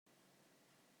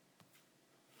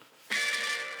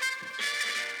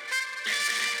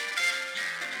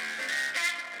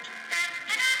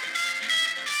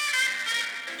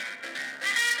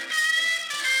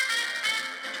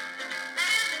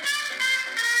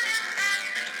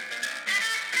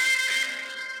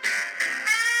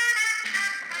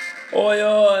Oi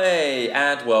oi,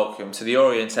 and welcome to the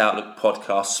Orient Outlook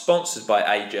Podcast, sponsored by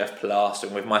AJF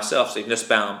Plastering, with myself, Steve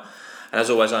Nussbaum, and as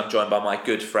always I'm joined by my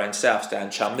good friend, South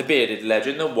Stand chum, the bearded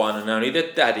legend, the one and only, the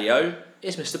daddy-o,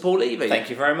 is Mr. Paul Levy. Thank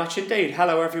you very much indeed.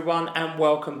 Hello everyone and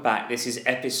welcome back. This is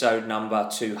episode number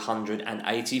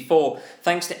 284.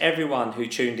 Thanks to everyone who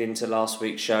tuned into last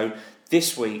week's show.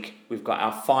 This week we've got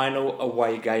our final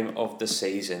away game of the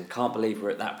season. Can't believe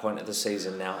we're at that point of the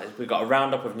season now. We've got a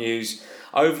roundup of news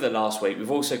over the last week. We've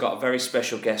also got a very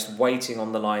special guest waiting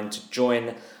on the line to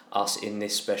join us in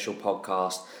this special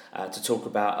podcast to talk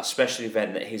about a special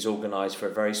event that he's organised for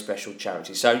a very special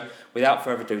charity. So without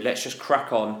further ado, let's just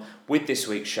crack on with this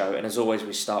week's show. And as always,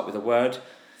 we start with a word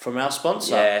from our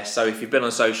sponsor. Yeah, so if you've been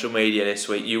on social media this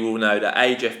week, you will know that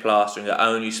AJF Plastering are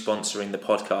only sponsoring the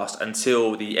podcast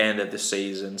until the end of the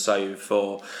season. So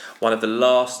for one of the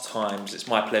last times, it's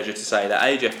my pleasure to say that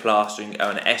AJF Plastering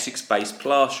are an Essex-based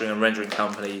plastering and rendering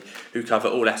company who cover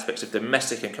all aspects of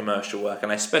domestic and commercial work,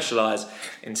 and they specialise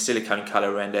in silicone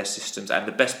colour render systems. And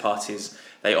the best part is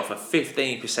they offer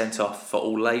 15% off for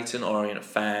all Leyton Orient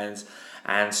fans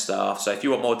and staff. So if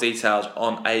you want more details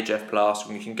on AJF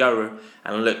Plastering, you can go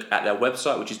and look at their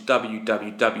website, which is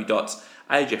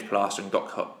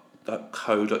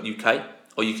www.ajfplastering.co.uk,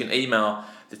 or you can email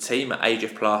the team at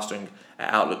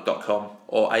ajfplastering@outlook.com,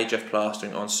 or AJF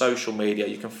Plastering on social media.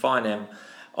 You can find them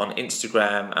on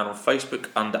Instagram and on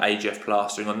Facebook under AJF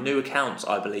Plastering, on new accounts,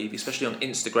 I believe, especially on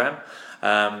Instagram.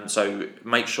 So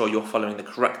make sure you're following the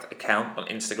correct account on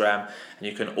Instagram, and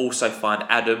you can also find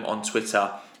Adam on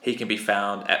Twitter. He can be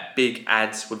found at Big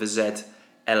Ads with a Z,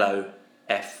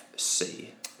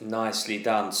 LOFC. Nicely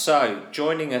done. So,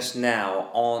 joining us now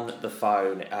on the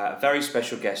phone, a very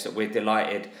special guest that we're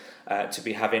delighted to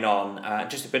be having on.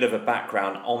 Just a bit of a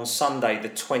background. On Sunday, the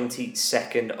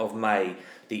 22nd of May,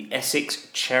 the Essex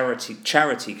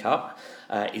Charity Cup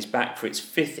is back for its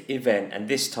 5th event, and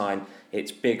this time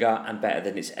it's bigger and better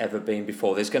than it's ever been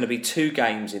before. There's going to be 2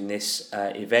 games in this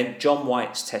event. John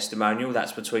White's testimonial,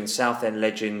 that's between Southend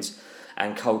Legends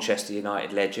and Colchester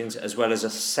United Legends, as well as a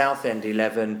Southend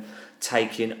 11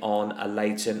 taking on a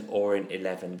Leyton Orient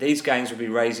 11. These games will be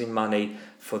raising money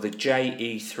for the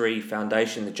JE3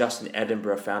 Foundation, the Justin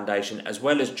Edinburgh Foundation, as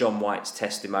well as John White's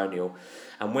testimonial.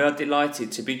 And we are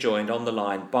delighted to be joined on the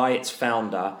line by its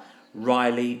founder,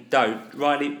 Riley Doe.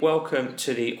 Riley, welcome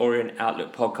to the Orient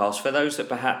Outlook Podcast. For those that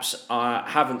perhaps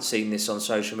haven't seen this on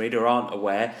social media or aren't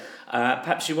aware,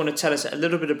 perhaps you want to tell us a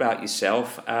little bit about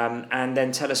yourself and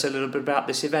then tell us a little bit about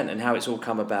this event and how it's all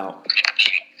come about.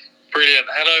 Brilliant.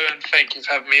 Hello and thank you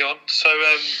for having me on. So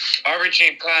I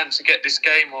originally planned to get this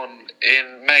game on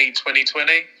in May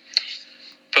 2020,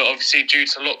 but obviously due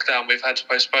to lockdown we've had to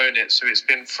postpone it. So it's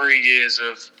been 3 years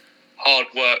of hard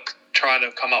work trying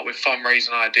to come up with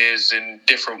fundraising ideas in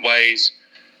different ways.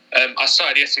 I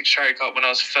started the Essex Charity Cup when I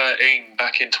was 13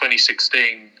 back in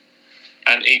 2016,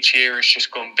 and each year it's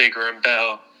just gone bigger and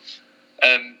better.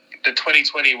 The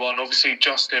 2021, obviously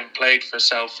Justin played for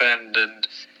Southend, and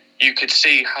you could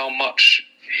see how much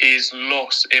his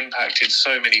loss impacted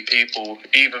so many people,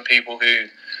 even people who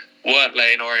weren't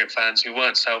Leyton Orient fans, who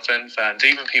weren't Southend fans,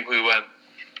 even people who weren't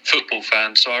football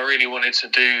fans. So I really wanted to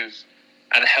do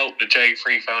and help the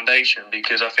J3 Foundation,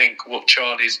 because I think what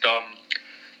Charlie's done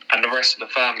and the rest of the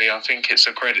family, I think it's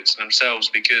a credit to themselves,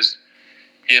 because,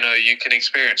 you know, you can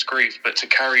experience grief, but to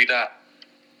carry that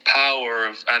power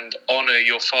of and honour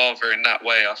your father in that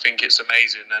way, I think it's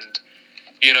amazing. And,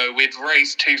 you know, we'd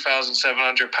raised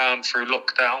 £2,700 through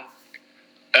lockdown.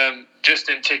 Just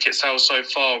in ticket sales so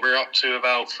far, we're up to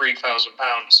about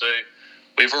 £3,000. So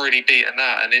we've already beaten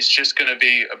that, and it's just going to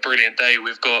be a brilliant day.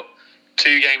 We've got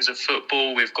 2 games of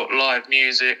football, we've got live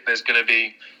music, there's going to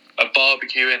be a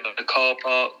barbecue in the car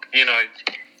park. You know,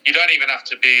 you don't even have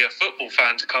to be a football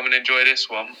fan to come and enjoy this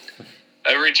one.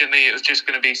 Originally it was just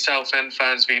going to be Southend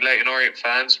fans v Leyton Orient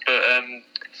fans, but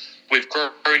we've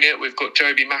grown it. We've got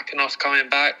Joby McAnuff coming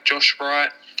back, Josh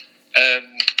Wright,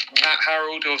 Matt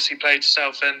Harrold, who obviously played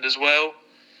Southend as well.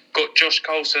 Got Josh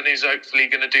Coulson, who's hopefully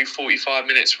going to do 45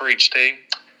 minutes for each team.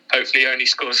 Hopefully he only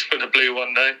scores for the Blue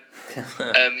one day.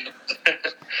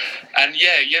 And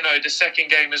yeah, you know, the second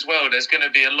game as well, there's going to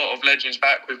be a lot of legends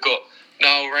back. We've got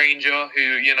Niall Ranger, who,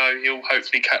 you know, he'll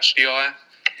hopefully catch the eye.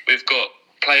 We've got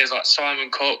players like Simon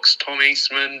Cox, Tom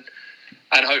Eastman,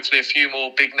 and hopefully a few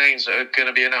more big names that are going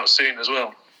to be announced soon as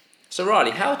well. So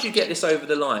Riley, how did you get this over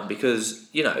the line? Because,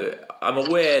 you know, I'm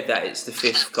aware that it's the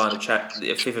 5th kind of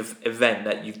the 5th event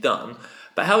that you've done,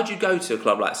 but how would you go to a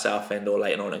club like Southend or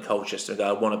Leyton Orient and Colchester and go,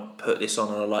 I want to put this on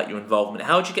and I like your involvement?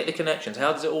 How did you get the connections?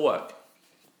 How does it all work?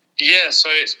 Yeah, so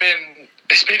it's been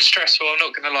stressful, I'm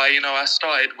not going to lie. You know, I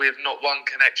started with not one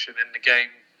connection in the game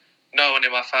no one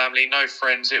in my family, no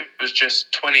friends. It was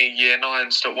just 20 year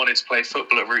nines that wanted to play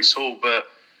football at Roots Hall. But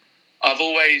I've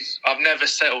never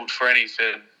settled for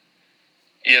anything.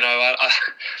 You know,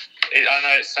 I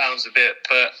know it sounds a bit,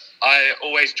 but I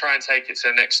always try and take it to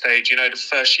the next stage. You know, the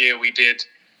first year we did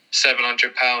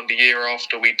 £700. The year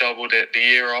after we doubled it. The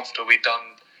year after we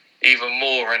done even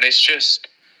more. And it's just,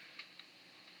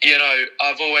 you know,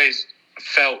 I've always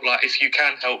felt like if you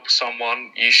can help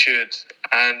someone, you should.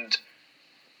 And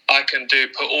I can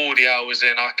put all the hours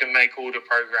in. I can make all the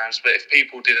programs. But if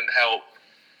people didn't help,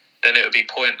 then it would be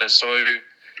pointless. So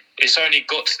it's only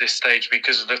got to this stage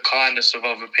because of the kindness of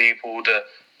other people that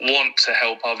want to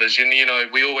help others. And, you know,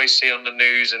 we always see on the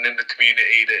news and in the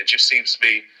community that it just seems to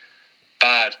be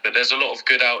bad. But there's a lot of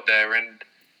good out there. And,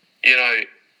 you know,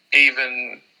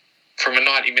 even from a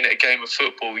 90-minute game of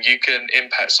football, you can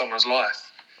impact someone's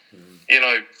life. You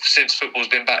know, since football's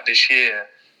been back this year,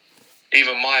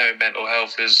 even my own mental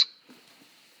health has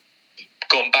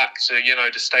gone back to, you know,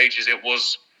 the stages it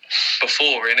was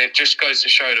before. And it just goes to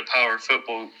show the power of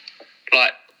football.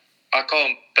 Like, I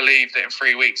can't believe that in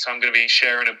 3 weeks I'm going to be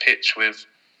sharing a pitch with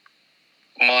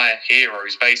my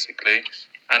heroes, basically.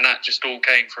 And that just all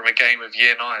came from a game of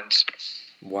year nines.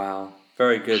 Wow.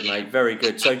 Very good, mate. Very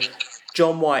good. So,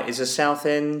 John White is a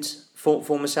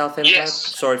former Southend player?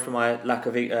 Sorry for my lack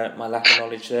of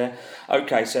knowledge there.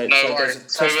 Okay, so there's a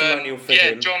testimonial for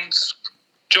him.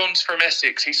 John's from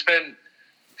Essex. He spent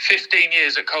 15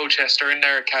 years at Colchester in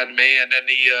their academy, and then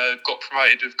he got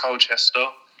promoted with Colchester.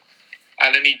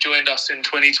 And then he joined us in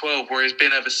 2012, where he's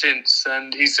been ever since.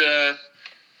 And he's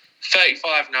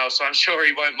 35 now, so I'm sure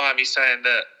he won't mind me saying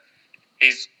that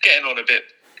he's getting on a bit.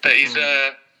 But he's,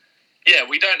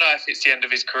 we don't know if it's the end of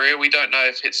his career. We don't know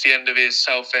if it's the end of his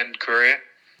Southend career.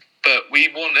 But we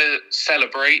want to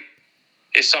celebrate.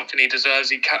 It's something he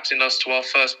deserves. He captained us to our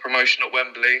first promotion at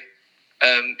Wembley.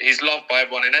 He's loved by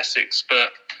everyone in Essex.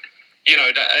 But, you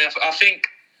know, I think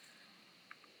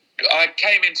I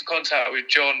came into contact with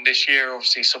John this year,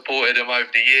 obviously supported him over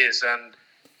the years, and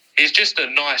he's just a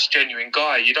nice, genuine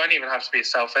guy. You don't even have to be a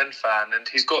Southend fan, and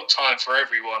he's got time for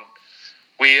everyone.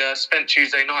 We spent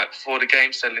Tuesday night before the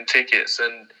game selling tickets,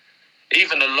 and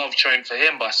even the love shown for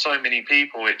him by so many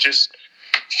people, it just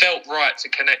felt right to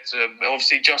connect to him.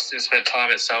 Obviously, Justin spent time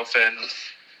at Southend,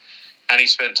 and he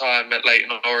spent time at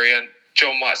Leyton Orient.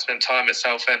 John White spent time at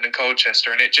Southend and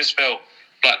Colchester, and it just felt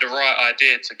like the right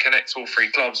idea to connect all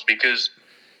three clubs, because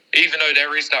even though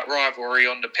there is that rivalry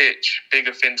on the pitch,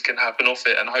 bigger things can happen off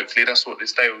it, and hopefully that's what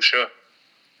this day will show.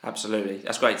 Absolutely.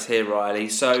 That's great to hear, Riley.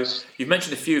 So you've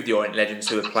mentioned a few of the Orient legends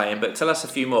who are playing, but tell us a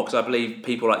few more, because I believe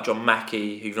people like John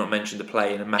Mackey, who you've not mentioned, are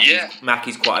playing, and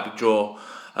Mackey's quite a big draw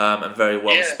and very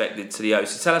well respected to the O.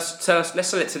 So tell us, let's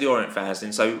sell it to the Orient fans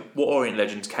then. So what Orient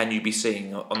legends can you be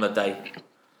seeing on the day?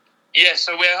 Yeah,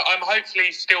 so I'm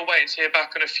hopefully still waiting to hear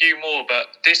back on a few more,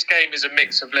 but this game is a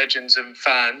mix of legends and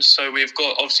fans. So we've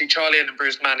got obviously Charlie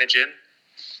Edinburgh's managing,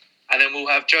 and then we'll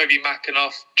have Joby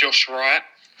McAnuff, Josh Wright.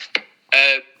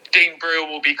 Dean Brill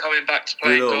will be coming back to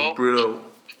play goal. Brill.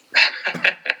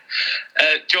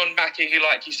 John Mackey, who,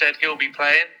 like you said, he'll be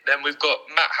playing. Then we've got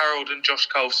Matt Harold and Josh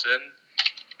Coulson.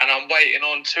 And I'm waiting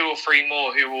on 2 or 3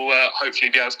 more who will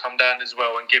hopefully be able to come down as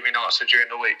well and give me an answer during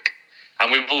the week.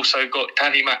 And we've also got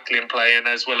Danny Macklin playing,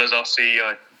 as well as our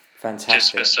CEO. Fantastic.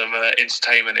 Just for some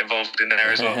entertainment involved in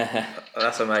there as well.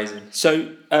 That's amazing.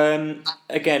 So,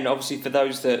 again, obviously for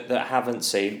those that haven't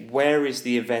seen, where is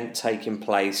the event taking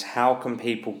place? How can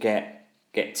people get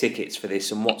tickets for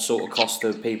this, and what sort of cost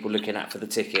are people looking at for the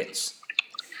tickets?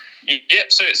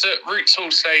 Yep, so it's at Roots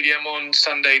Hall Stadium on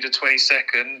Sunday the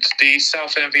 22nd. The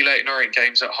Southend v Leyton Orient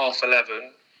game's at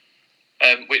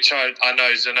 11:30, which I know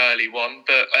is an early one,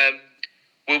 but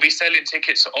we'll be selling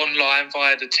tickets online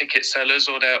via the ticket sellers,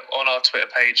 or they're on our Twitter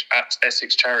page at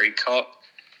Essex Charity Cup.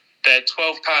 They're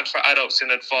 £12 for adults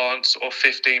in advance, or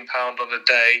 £15 on the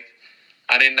day.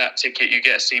 And in that ticket, you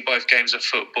get to see both games of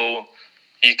football.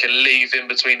 You can leave in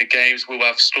between the games. We'll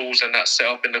have stalls and that set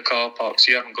up in the car park,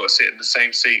 so you haven't got to sit in the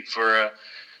same seat for a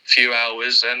few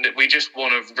hours. And we just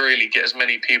want to really get as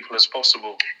many people as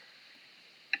possible.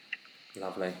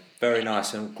 Lovely, very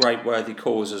nice, and great worthy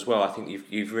cause as well. I think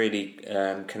you've really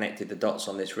connected the dots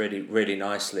on this really, really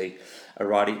nicely,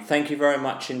 Riley. Thank you very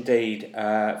much indeed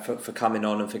for coming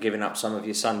on and for giving up some of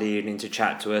your Sunday evening to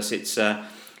chat to us.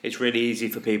 It's really easy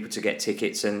for people to get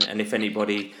tickets, and if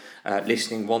anybody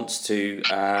listening wants to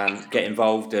get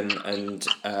involved and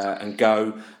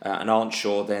go and aren't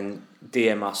sure, then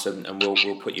DM us and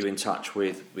we'll put you in touch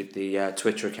with the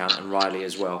Twitter account and Riley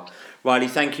as well. Riley,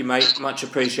 thank you, mate. Much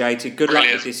appreciated. Good luck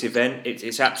with this event.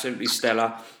 It's absolutely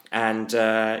stellar. And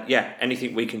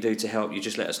anything we can do to help you,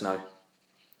 just let us know.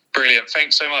 Brilliant.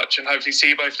 Thanks so much, and hopefully see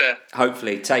you both there.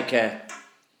 Hopefully. Take care.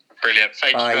 Brilliant.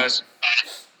 Thank Bye. you, guys.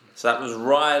 So that was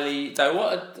Riley. Though,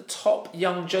 what a top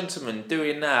young gentleman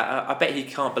doing that. I bet he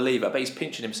can't believe it. I bet he's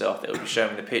pinching himself that he'll be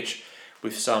sharing the pitch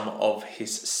with some of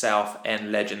his South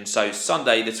End legends. So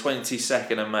Sunday the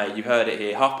 22nd of May, you heard it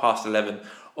here, 11:30,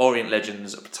 Orient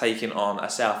Legends taking on a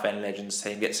South End Legends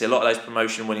team. Get to see a lot of those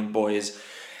promotion winning boys,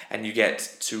 and you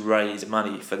get to raise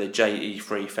money for the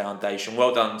JE3 Foundation.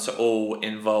 Well done to all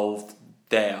involved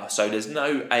there. So there's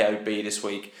no AOB this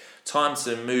week. Time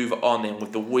to move on in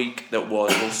with the week that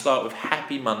was. We'll start with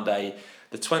Happy Monday,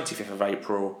 the 25th of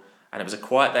April, and it was a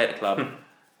quiet day at the club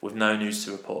with no news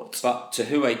to report. But to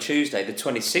Huey Tuesday, the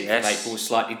 26th of April, was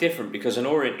slightly different because an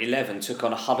Orient 11 took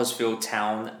on a Huddersfield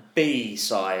Town B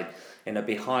side in a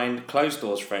behind closed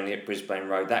doors friendly at Brisbane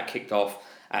Road. That kicked off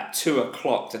at 2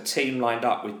 o'clock. The team lined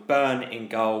up with Byrne in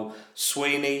goal,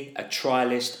 Sweeney, a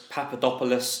trialist,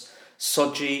 Papadopoulos,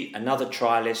 Soji, another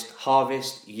trialist,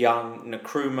 Harvest, Young,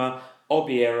 Nkrumah,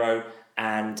 Obiero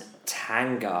and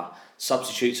Tanga.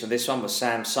 Substitutes for this one were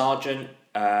Sam Sargent,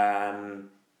 R.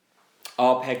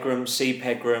 Pegram, C.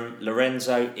 Pegram,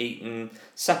 Lorenzo, Eaton,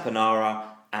 Saponara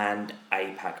and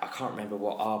APAC. I can't remember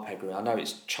what R. Pegram. I know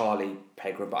it's Charlie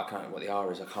Pegram, but I can't remember what the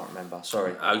R is. I can't remember.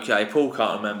 Sorry. Okay, Paul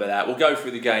can't remember that. We'll go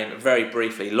through the game very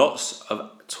briefly. Lots of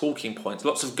talking points,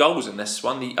 lots of goals in this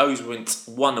one. The O's went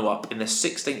 1-0 up in the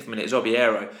 16th minute.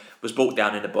 Zobiero was brought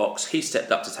down in the box. He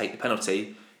stepped up to take the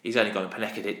penalty. He's only gone and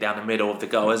panicked it down the middle of the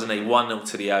goal, hasn't he? 1-0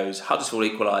 to the O's. Huddersfield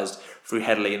equalised through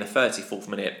Headley in the 34th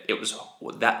minute. It was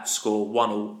that score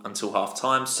 1-0 until half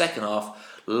time. Second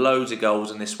half, loads of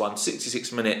goals in this one.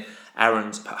 66th minute,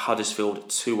 Aaron's put Huddersfield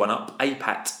 2-1 up.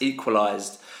 Apat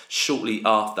equalised shortly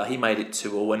after. He made it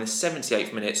 2-2. In the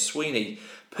 78th minute, Sweeney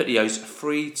put the O's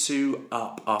 3-2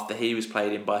 up after he was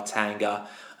played in by Tanga.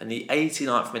 In the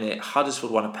 89th minute,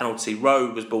 Huddersfield won a penalty.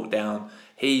 Rowe was brought down.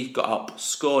 He got up,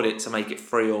 scored it to make it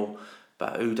 3-3.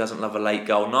 But who doesn't love a late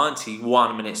goal?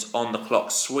 91 minutes on the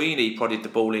clock. Sweeney prodded the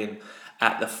ball in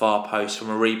at the far post from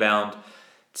a rebound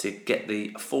to get the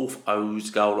fourth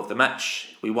O's goal of the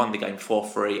match. We won the game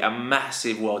 4-3. A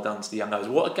massive well done to the young O's.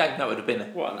 What a game that would have been.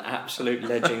 What an absolute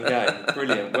legend game.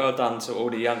 Brilliant. Well done to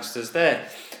all the youngsters there.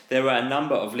 There were a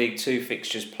number of League Two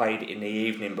fixtures played in the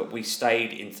evening, but we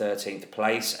stayed in 13th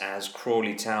place as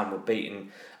Crawley Town were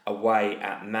beaten away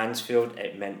at Mansfield.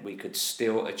 It meant we could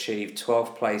still achieve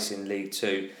 12th place in League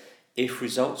Two if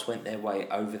results went their way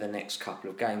over the next couple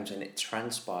of games, and it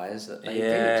transpires that they did.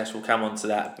 Yes, we'll come on to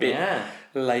that a bit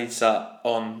later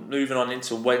on. Moving on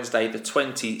into Wednesday, the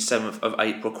 27th of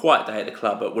April, quiet day at the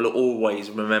club, but we'll always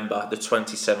remember the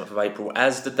 27th of April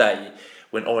as the day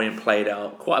when Orient played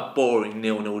out quite a boring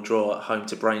 0-0 draw at home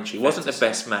to Braintree. It wasn't the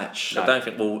best match. No. I don't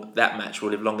think that match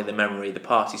will live long in the memory. The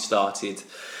party started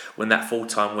when that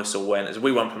full-time whistle went as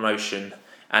we won promotion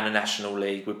and the National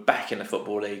League. We're back in the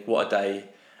Football League. What a day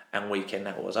and weekend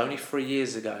that was. Only 3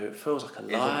 years ago. It feels like a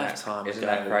lifetime ago. Isn't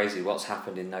that crazy? What's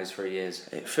happened in those 3 years?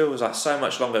 It feels like so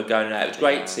much longer ago now. It was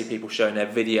great to see people showing their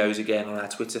videos again on our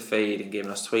Twitter feed and giving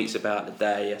us tweets about the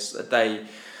day. Yes, the day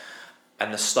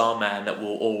and the Starman that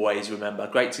we'll always remember.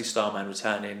 Great to see Starman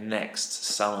returning next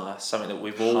summer. Something that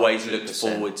we've always 100%. Looked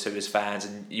forward to as fans.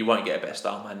 And you won't get a better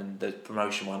Starman than the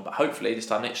promotion one. But hopefully this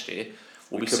time next year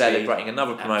we'll be celebrating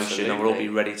another promotion. Absolutely. And we'll all be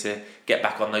ready to get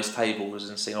back on those tables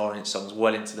and sing Orient songs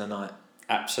well into the night.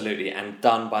 Absolutely. And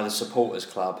done by the supporters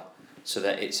club, so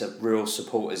that it's a real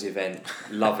supporters event.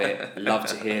 Love it. Love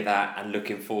to hear that, and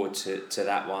looking forward to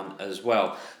that one as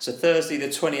well. So Thursday the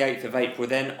 28th of April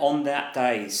then, on that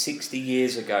day 60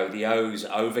 years ago, the O's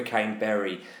overcame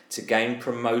Bury to gain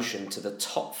promotion to the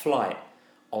top flight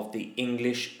of the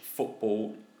English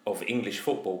football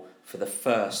for the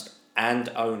first and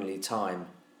only time.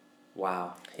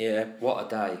 Wow. Yeah. What a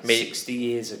day. 60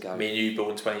 years ago. Me and you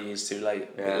born 20 years too late.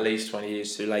 Yeah. At least 20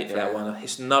 years too late for that one.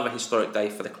 It's another historic day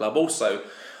for the club. Also,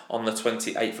 on the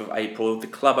 28th of April, the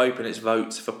club opened its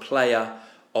vote for Player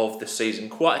of the Season.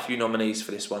 Quite a few nominees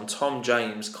for this one. Tom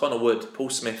James, Connor Wood, Paul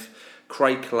Smith,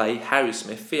 Craig Clay, Harry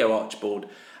Smith, Theo Archibald,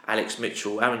 Alex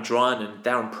Mitchell, Aaron Drynan,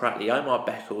 Darren Pratley, Omar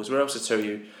Beckles, Rael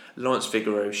Sotiriou, Lawrence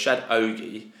Figaro, Shad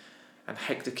Ogie, and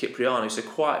Hector Cipriano. So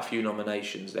quite a few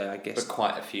nominations there, I guess. But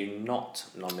quite a few not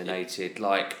nominated,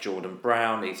 like Jordan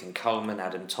Brown, Ethan Coleman,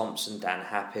 Adam Thompson, Dan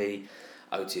Happy,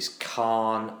 Otis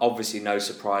Khan. Obviously no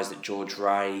surprise that George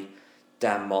Ray,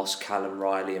 Dan Moss, Callum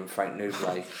Riley and Frank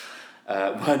Newbley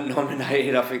weren't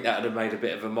nominated. I think that would have made a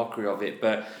bit of a mockery of it.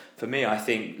 But for me, I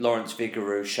think Lawrence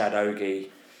Figaro, Shad Ogie,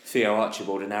 Theo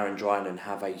Archibald and Aaron Drynan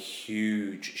have a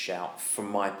huge shout from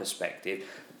my perspective.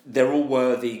 They're all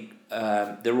worthy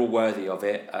they're all worthy of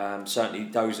it. Certainly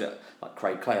those that, like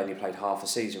Craig Clay, only played half a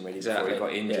season really before he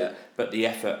got injured. Yeah. But the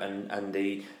effort and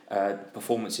the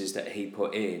performances that he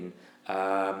put in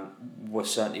were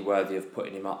certainly worthy of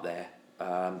putting him up there.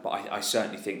 But I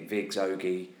certainly think Viggs,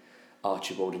 Ogie,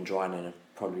 Archibald and Drinan are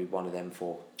probably one of them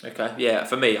four. Okay, yeah,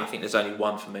 for me, I think there's only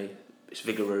one for me. It's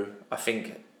Vigouroux. I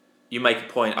think you make a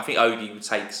point. I think Ogie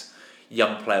takes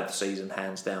young player of the season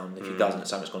hands down. If he doesn't,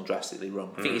 something's gone drastically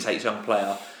wrong. I think he takes young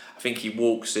player. I think he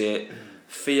walks it.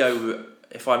 Theo,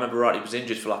 if I remember right, he was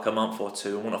injured for like a month or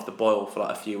two and went off the boil for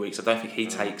like a few weeks. I don't think he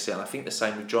takes it. And I think the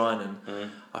same with Drinan.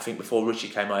 I think before Richie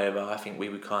came over, I think we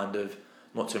were kind of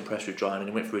not too impressed with Drinan.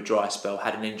 He went through a dry spell,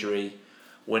 had an injury,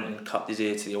 went and cut his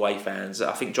ear to the away fans.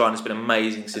 I think Drinan's been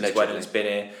amazing since when he's been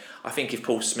here. I think if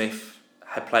Paul Smith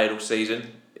had played all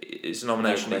season, it's a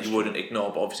nomination that you wouldn't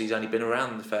ignore, but obviously he's only been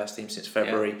around the first team since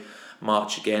February,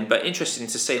 March again. But interesting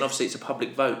to see, and obviously it's a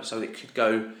public vote, so it could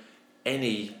go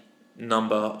any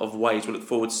number of ways. We look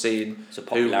forward to seeing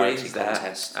who wins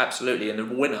that. Absolutely, and the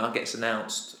winner gets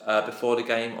announced before the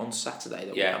game on Saturday.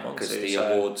 That we'll come on because to. The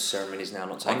awards ceremony is now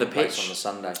not taking place on the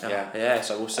Sunday.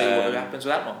 So we'll see what happens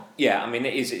with that one. Yeah, I mean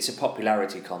it's a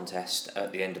popularity contest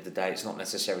at the end of the day. It's not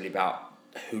necessarily about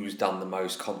who's done the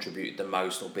most, contributed the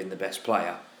most, or been the best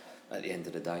player at the end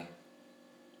of the day.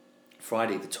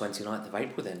 Friday the 29th of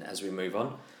April then, as we move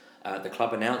on, the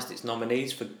club announced its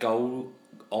nominees for goal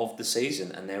of the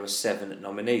season, and there were 7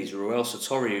 nominees. Ruel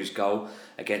Sartoriu's goal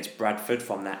against Bradford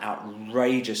from that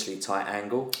outrageously tight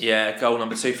angle. Yeah, goal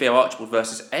number 2, Theo Archibald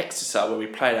versus Exeter, where we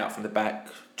played out from the back,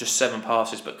 just 7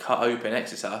 passes but cut open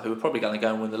Exeter, who were probably going to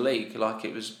go and win the league. Like,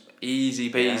 it was easy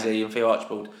peasy, and Theo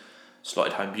Archibald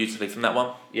slotted home beautifully from that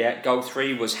one. Yeah, goal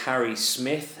 3 was Harry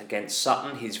Smith against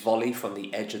Sutton, his volley from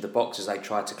the edge of the box as they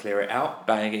tried to clear it out.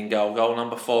 Banging goal. Goal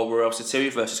number 4, Ruel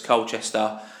Sartoriu versus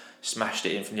Colchester. Smashed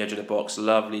it in from the edge of the box.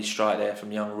 Lovely strike there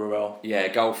from young Ruel. Yeah,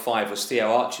 goal 5 was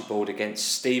Theo Archibald against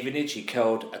Stevenage. He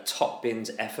curled a top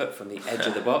bins effort from the edge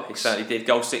of the box. He certainly did.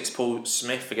 Goal 6, Paul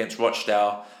Smith against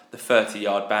Rochdale. The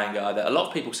 30-yard banger that a lot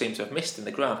of people seem to have missed in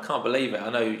the ground. I can't believe it.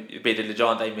 I know Bida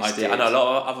Legende missed it. I know a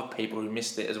lot of other people who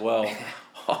missed it as well.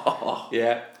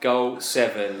 Yeah, goal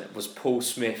 7 was Paul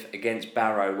Smith against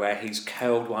Barrow, where he's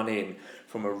curled one in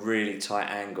from a really tight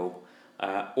angle.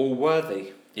 All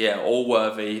worthy. Yeah, all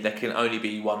worthy. There can only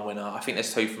be one winner. I think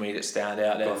there's 2 for me that stand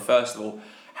out there. First of all,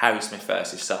 Harry Smith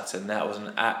versus Sutton. That was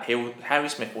Harry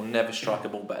Smith will never strike a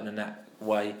ball better than that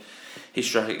way he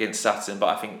struck against Sutton.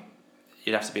 But I think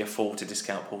you'd have to be a fool to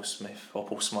discount Paul Smith, or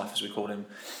Paul Smythe as we call him,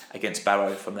 against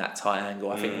Barrow from that tight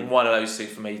angle. I think one of those 2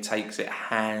 for me takes it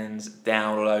hands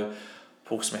down, although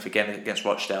Paul Smith again against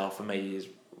Rochdale for me is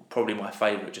probably my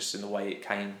favourite, just in the way it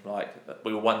came. Like,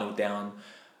 we were 1-0 down,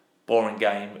 boring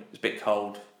game, it was a bit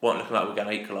cold, weren't looking like we were going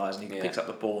to equalise, and he picks up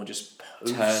the ball and just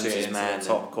turns it into the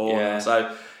top corner.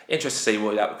 So interested to see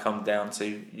what that would come down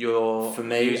to. For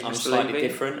me, I'm slightly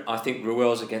different. I think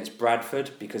Ruel's against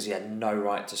Bradford because he had no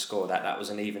right to score that. That was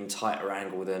an even tighter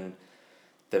angle than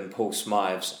Paul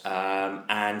Smythe's.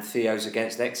 And Theo's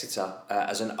against Exeter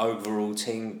as an overall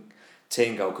team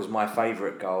goal, because my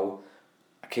favourite goal,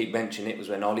 I keep mentioning it, was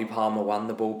when Ollie Palmer won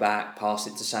the ball back, passed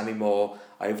it to Sammy Moore,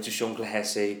 over to Sean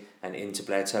Clohessy and into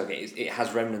Blair Turgett. It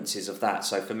has remnants of that.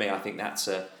 So for me, I think that's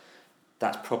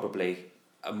probably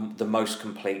the most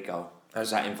complete goal,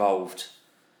 as that involved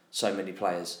so many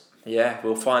players. Yeah,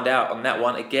 we'll find out on that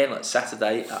one again on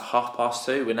Saturday at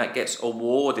 2:30 when that gets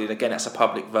awarded. Again, that's a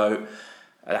public vote.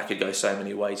 That could go so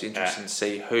many ways. Interesting to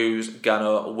see who's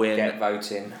gonna win. Get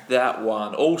voting. That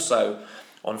one. Also,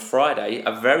 on Friday,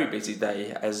 a very busy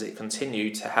day as it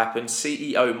continued to happen.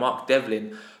 CEO Mark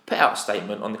Devlin put out a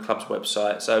statement on the club's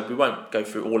website, so we won't go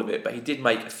through all of it, but he did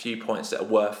make a few points that are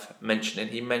worth mentioning.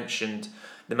 He mentioned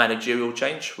the managerial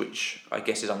change, which I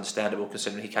guess is understandable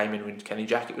considering he came in when Kenny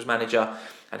Jackett was manager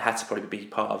and had to probably be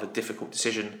part of a difficult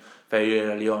decision very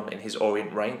early on in his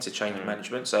Orient reign to change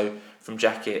management, so from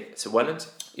Jackett to Welland.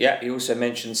 Yeah, he also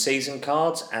mentioned season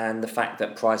cards and the fact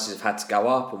that prices have had to go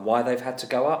up and why they've had to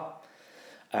go up.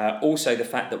 Also the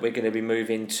fact that we're going to be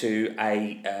moving to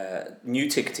a new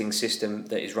ticketing system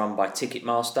that is run by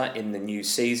Ticketmaster in the new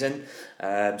season.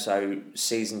 So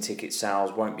season ticket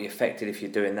sales won't be affected if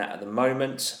you're doing that at the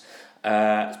moment.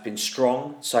 It's been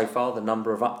strong so far. The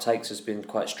number of uptakes has been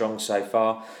quite strong so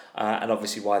far. And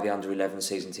obviously why the under-11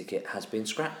 season ticket has been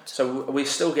scrapped. So we're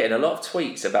still getting a lot of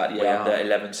tweets about the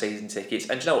under-11 season tickets.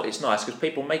 And you know what, it's nice because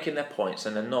people making their points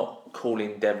and they're not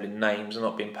calling Devlin names and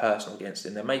not being personal against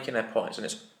him. They're making their points, and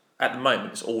it's at the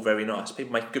moment it's all very nice.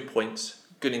 People make good points,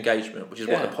 good engagement, which is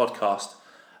what the podcast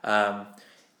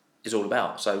is all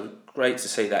about. So great to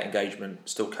see that engagement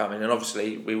still coming. And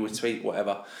obviously we will tweet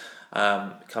whatever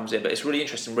comes in. But it's really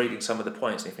interesting reading some of the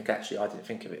points, and you think, actually, I didn't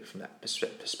think of it from that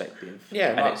perspective. Yeah,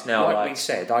 and it's now like we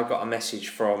said, I got a message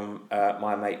from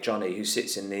my mate Johnny, who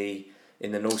sits in the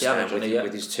North Stand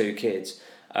with his 2 kids.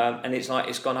 And it's like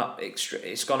it's gone up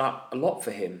a lot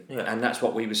for him, and that's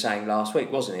what we were saying last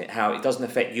week, wasn't it? How it doesn't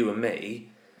affect you and me,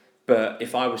 but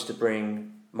if I was to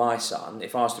bring my son,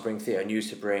 if I was to bring Theo, and you was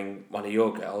to bring one of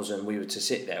your girls, and we were to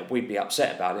sit there, we'd be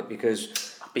upset about it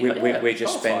because we're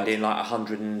just spending like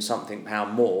 £100 and something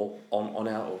more on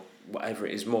our, or whatever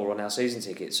it is, more on our season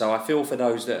tickets. So I feel for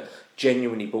those that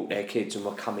genuinely bought their kids and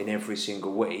were coming every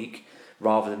single week,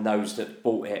 rather than those that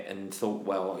bought it and thought,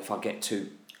 well, if I get two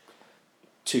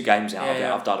games out of it,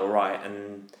 I've done all right,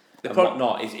 and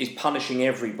whatnot. Is punishing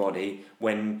everybody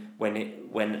when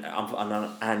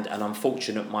an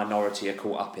unfortunate minority are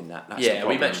caught up in that. That's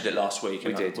we mentioned it last week.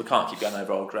 We did. We can't keep going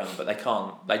over old ground, but they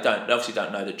obviously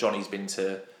don't know that Johnny's been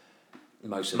to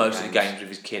most of the games with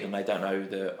his kid, and they don't know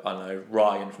that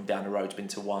Ryan from down the road's been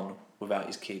to one without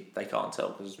his kid. They can't tell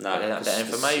because they don't have that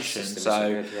information.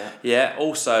 So good,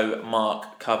 also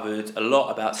Mark covered a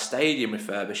lot about stadium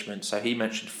refurbishment. So he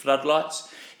mentioned floodlights,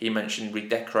 he mentioned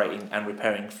redecorating and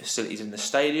repairing facilities in the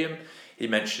stadium, he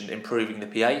mentioned improving the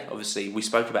PA. Obviously we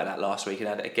spoke about that last week and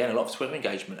had again a lot of Twitter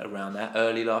engagement around that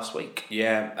early last week.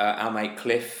 Our mate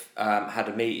Cliff had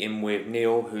a meeting with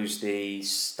Neil, who's the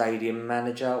stadium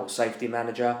manager or safety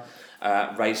manager.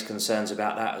 Raised concerns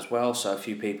about that as well, so a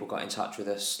few people got in touch with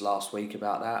us last week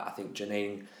about that. I think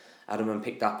Janine Adaman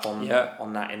picked up on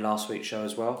that in last week's show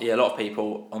as well. Yeah, a lot of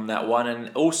people on that one,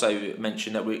 and also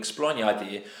mentioned that we're exploring the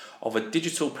idea of a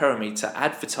digital perimeter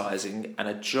advertising and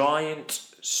a giant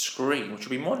screen, which would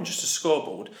be more than just a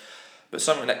scoreboard, but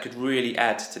something that could really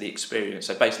add to the experience.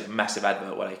 So basically a massive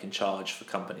advert where they can charge for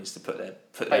companies to put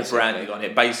their branding on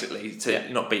it, basically, to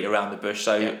not beat around the bush.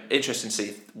 So interesting to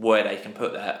see where they can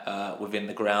put that within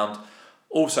the ground.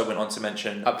 Also went on to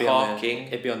mention parking.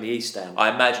 It'd be on the East Stand.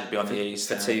 I imagine it'd be on the East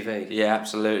Stand. For TV. Yeah,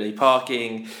 absolutely.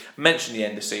 Parking, mention the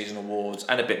end of season awards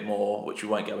and a bit more, which we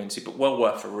won't go into, but well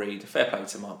worth a read. Fair play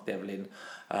to Mark Devlin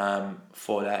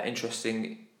for that.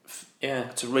 Interesting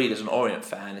to read as an Orient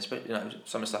fan, especially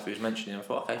some of the stuff he was mentioning. I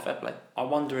thought, okay, fair play. I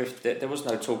wonder if there was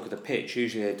no talk of the pitch.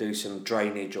 Usually they do some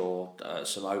drainage or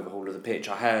some overhaul of the pitch.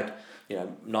 I heard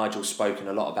Nigel's spoken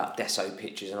a lot about Deso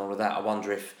pitches and all of that. I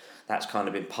wonder if that's kind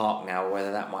of been parked now, or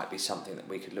whether that might be something that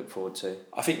we could look forward to.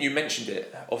 I think you mentioned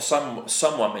it, or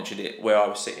someone mentioned it where I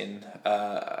was sitting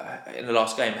in the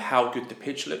last game, how good the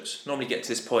pitch looks. Normally get to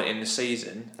this point in the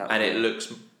season and it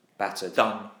looks battered,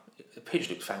 done. The pitch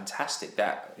looks fantastic.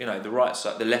 That the right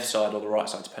side, the left side or the right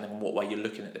side, depending on what way you're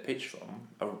looking at the pitch from,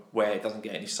 or where it doesn't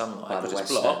get any sunlight because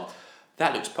it's blocked.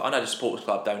 That looks. I know the sports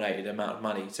club donated an amount of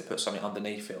money to put something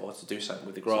underneath it or to do something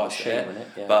with the grass there,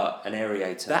 but an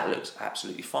aerator. That looks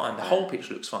absolutely fine. The whole pitch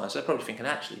looks fine. So they're probably thinking,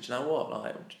 actually, do you know what?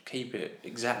 Like, keep it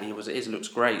exactly as it is. It looks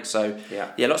great. So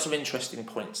lots of interesting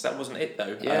points. That wasn't it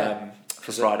though.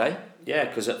 For Friday.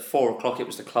 Because at 4:00 it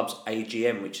was the club's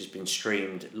AGM, which has been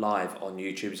streamed live on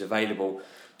YouTube. It's available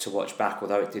to watch back,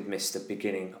 although it did miss the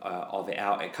beginning of it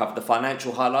out. It covered the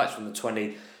financial highlights from the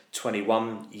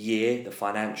 2021 year, the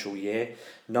financial year.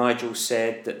 Nigel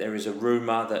said that there is a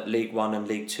rumour that League One and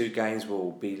League Two games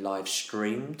will be live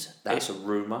streamed. That's a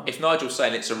rumour. If Nigel's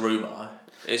saying it's a rumour,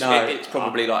 it's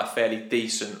probably like a fairly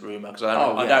decent rumour, because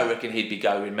I don't reckon he'd be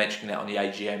mentioning that on the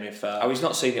AGM if he's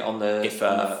not seen it on the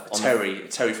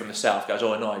Terry from the South goes,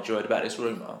 Nigel, heard about this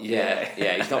rumour.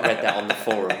 He's not read that on the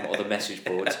forum or the message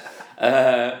boards.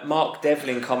 Mark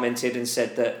Devlin commented and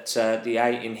said that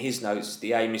in his notes,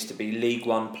 the aim is to be League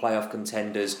One playoff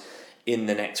contenders in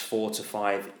the next 4 to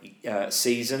 5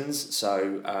 seasons,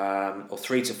 so or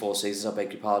 3 to 4 seasons, I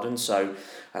beg your pardon. So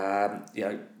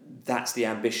that's the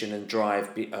ambition and drive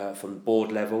from board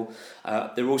level.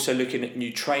 They're also looking at new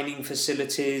training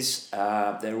facilities.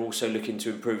 They're also looking to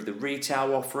improve the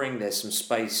retail offering. There's some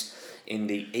space in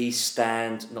the East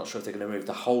Stand. Not sure if they're going to move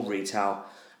the whole retail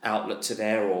outlet to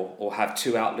there or have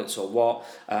 2 outlets or what.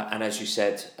 And as you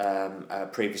said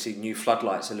previously, new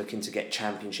floodlights are looking to get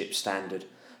championship standard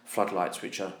floodlights,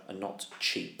 which are not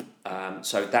cheap.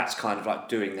 So that's kind of like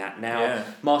doing that now.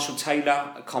 Marshall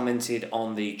Taylor commented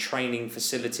on the training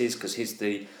facilities, because he's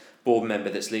the board member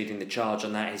that's leading the charge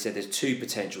on that. He said there's 2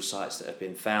 potential sites that have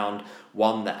been found.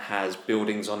 One that has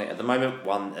buildings on it at the moment,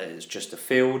 one that is just a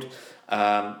field.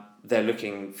 They're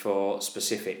looking for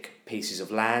specific pieces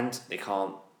of land. They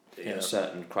can't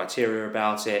certain criteria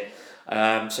about it.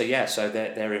 So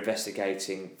they're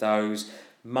investigating those.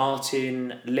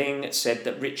 Martin Ling said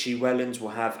that Richie Wellens will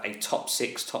have a top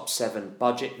 6, top 7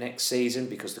 budget next season,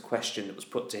 because the question that was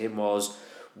put to him was,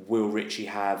 will Richie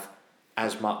have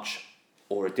as much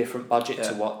or a different budget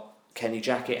to what Kenny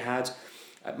Jackett had.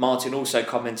 Martin also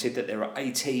commented that there are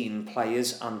 18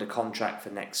 players under contract for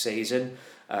next season.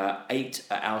 8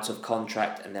 are out of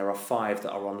contract, and there are 5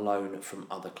 that are on loan from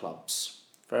other clubs.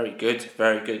 Very good,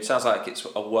 very good. Sounds like it's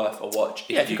worth a watch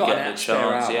if you got get an the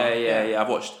chance. hour, Yeah. I've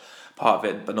watched part of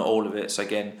it, but not all of it. So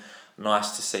again,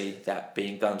 nice to see that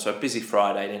being done. So a busy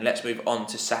Friday. Then let's move on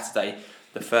to Saturday,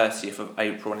 the 30th of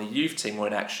April, and the youth team were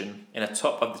in action in a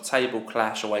top of the table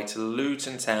clash away to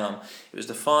Luton Town. It was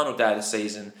the final day of the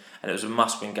season, and it was a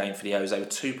must-win game for the O's. They were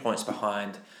 2 points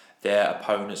behind their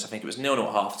opponents. I think it was 0-0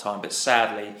 at half-time, but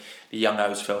sadly the young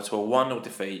O's fell to a 1-0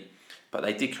 defeat. But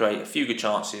they did create a few good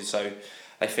chances, so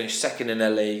they finished second in their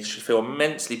league. Should feel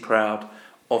immensely proud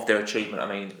of their achievement. I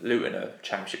mean, Luton, a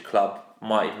championship club,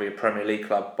 might even be a Premier League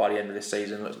club by the end of this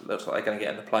season. Looks like they're going to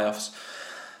get in the playoffs.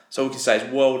 So all we can say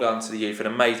is well done to the youth, an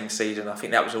amazing season. I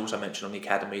think that was also mentioned on the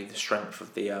academy, the strength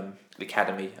of the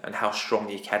academy and how strong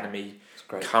the academy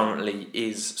currently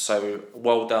is. So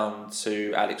well done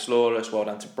to Alex Lawless, well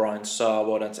done to Brian Sarr,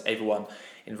 well done to everyone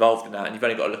involved in that. And you've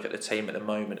only got to look at the team at the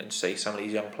moment and see some of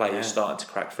these young players starting to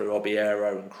crack through.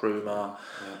 Obiero and Krumah.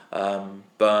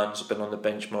 Burns have been on the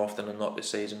bench more often than not this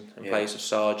season in place of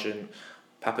Sargent.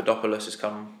 Papadopoulos has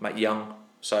come back young.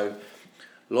 So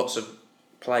lots of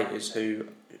players who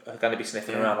are going to be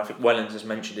sniffing around. I think Wellens has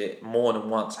mentioned it more than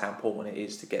once how important it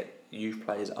is to get youth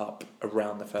players up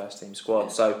around the first team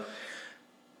squad. So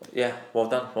well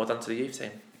done to the youth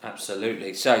team.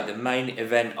 Absolutely. So the main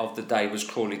event of the day was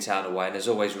Crawley Town away, and as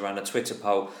always we ran a Twitter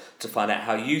poll to find out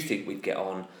how you think we'd get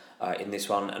on in this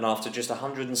one, and after just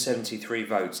 173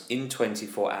 votes in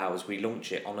 24 hours we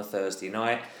launched it on a Thursday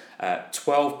night.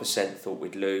 12% thought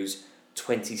we'd lose,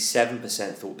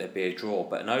 27% thought there'd be a draw,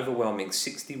 but an overwhelming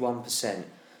 61%,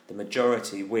 the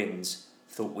majority wins,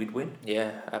 thought we'd win.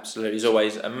 Yeah, absolutely. As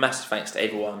always, a massive thanks to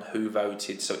everyone who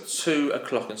voted. So at 2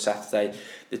 o'clock on Saturday,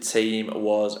 the team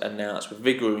was announced with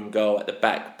Vigouroux in goal. At the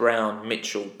back, Brown,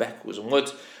 Mitchell, Beckles and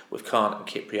Wood, with Khan and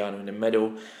Cipriano in the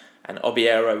middle. And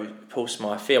Obiero, Paul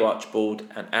Smythe, Theo Archibald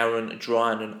and Aaron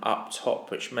Drynan up top,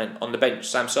 which meant on the bench,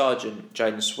 Sam Sargent,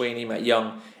 Jaden Sweeney, Matt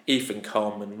Young, Ethan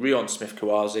Coleman, Rion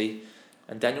Smith-Kawazi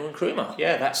and Daniel Nkrumah.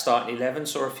 Yeah, that starting 11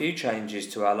 saw a few changes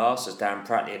to our last as Darren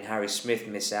Pratley and Harry Smith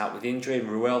miss out with injury and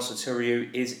Ruel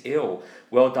Sotiriou is ill.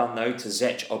 Well done though to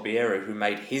Zech Obiero, who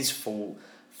made his full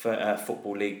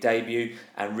Football League debut,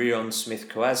 and Rion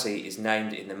Smith-Kawazi is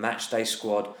named in the matchday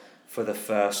squad for the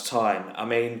first time. I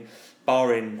mean,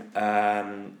 barring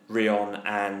Rion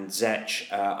and Zech,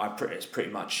 it's pretty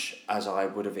much as I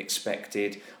would have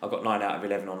expected. I got 9 out of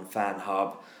 11 on Fan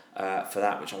Hub. For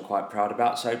that, which I'm quite proud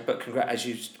about. So, but as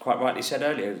you quite rightly said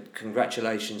earlier,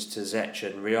 congratulations to Zech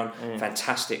and Rion.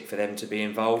 Fantastic for them to be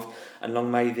involved, and long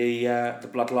may the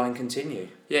bloodline continue.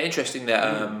 Yeah, interesting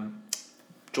that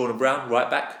Jordan Brown, right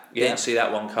back. Didn't see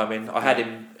that one coming. I had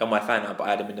him on my fan hub, but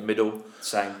I had him in the middle.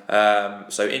 Same.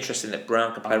 So interesting that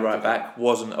Brown can play right back.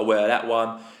 Wasn't aware of that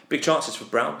one. Big chances for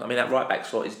Brown. I mean, that right back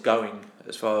slot is going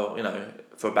as far,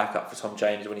 for a backup for Tom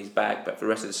James when he's back, but for the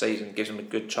rest of the season gives him a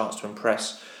good chance to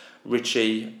impress.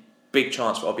 Richie, big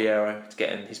chance for Obiero to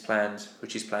get in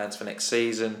Richie's plans for next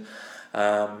season.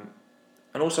 And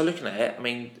also looking at it, I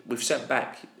mean, we've sent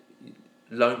back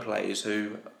loan players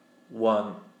who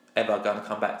weren't ever going to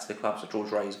come back to the club. So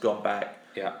George Ray's gone back.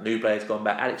 Yeah. Nuble's gone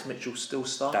back. Alex Mitchell's still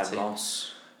starting. Dan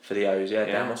Moss. For the O's,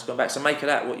 Dan Moss gone back. So make of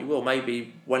that what you will.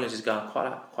 Maybe Wellens is going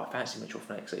quite fancy Mitchell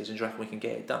for next season. Do you reckon we can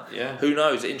get it done? Yeah. Who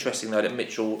knows? Interesting though that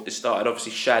Mitchell is started.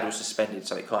 Obviously Shad was suspended,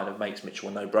 so it kind of makes Mitchell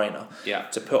a no-brainer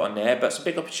to put on there. But some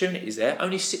big opportunities there.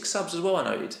 Only 6 subs as well, I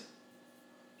noted.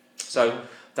 So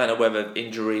don't know whether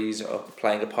injuries are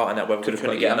playing a part in that. Whether we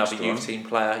couldn't get another youth team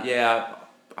player. Yeah,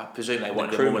 I presume they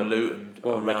wanted a more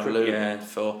Luton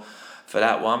for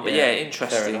that one. But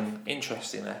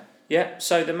interesting there. Yeah,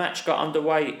 so the match got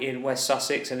underway in West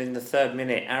Sussex, and in the 3rd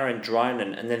minute, Aaron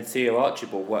Drynan and then Theo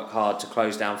Archibald worked hard to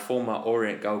close down former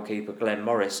Orient goalkeeper Glenn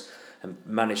Morris and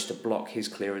managed to block his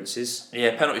clearances.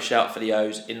 Yeah, penalty shout for the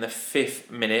O's in the 5th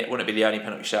minute. Wouldn't be the only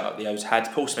penalty shout the O's had.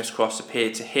 Paul Smith's cross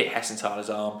appeared to hit Hessenthaler's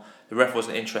arm. The ref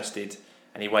wasn't interested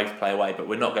and he waved play away, but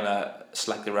we're not going to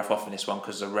slag the ref off in this one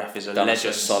because the ref is a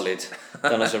legend.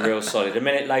 Done us a real solid. A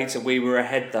minute later we were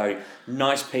ahead though.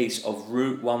 Nice piece of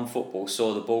Route 1 football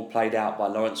saw the ball played out by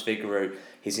Lawrence Vigouroux.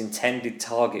 His intended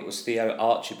target was Theo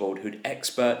Archibald, who'd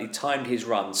expertly timed his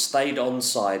run, stayed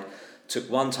onside, took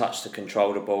one touch to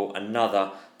control the ball,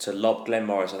 another to lob Glenn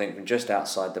Morris, I think, from just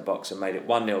outside the box, and made it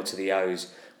 1-0 to the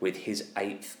O's with his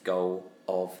 8th goal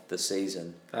of the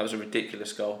season. That was a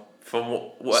ridiculous goal. From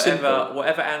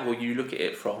whatever angle you look at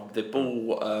it from, the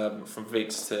ball from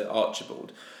Viggs to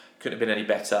Archibald couldn't have been any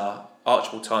better.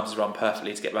 Archibald times his run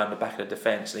perfectly to get around the back of the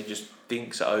defence, and he just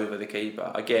dinks it over the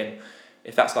keeper. Again,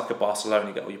 if that's like a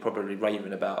Barcelona goal, you're probably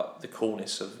raving about the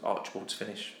coolness of Archibald's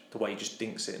finish, the way he just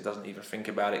dinks it and doesn't even think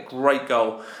about it. Great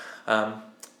goal.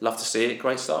 Love to see it.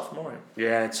 Great start from Orient.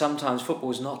 Yeah, sometimes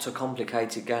football is not a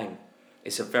complicated game.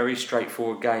 It's a very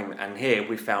straightforward game, and here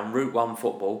we found Route 1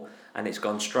 football, and it's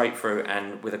gone straight through,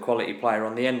 and with a quality player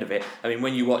on the end of it. I mean,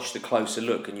 when you watch the closer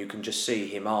look and you can just see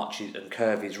him arch and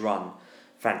curve his run,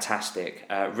 fantastic.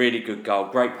 Really good goal.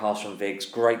 Great pass from Viggs.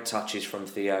 Great touches from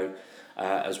Theo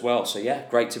as well. So yeah,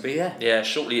 great to be there. Yeah,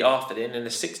 shortly after then, in the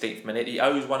 16th minute, the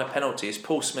O's won a penalty as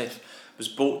Paul Smith was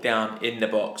brought down in the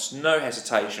box. No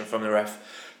hesitation from the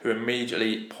ref, who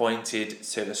immediately pointed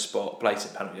to the spot.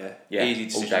 Blatant penalty there. Yeah, easy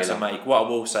decision to make. What I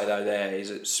will say though there is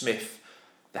that Smith,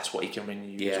 that's what he can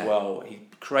really use well. He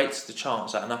creates the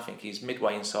chance out of nothing. He's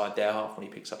midway inside their half when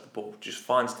he picks up the ball, just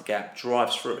finds the gap,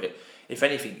 drives through it. If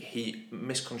anything, he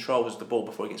miscontrols the ball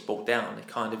before he gets brought down. He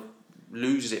kind of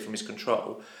loses it from his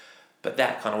control. But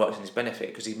that kind of works in his benefit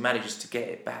because he manages to get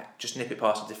it back, just nip it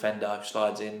past the defender,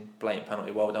 slides in, blatant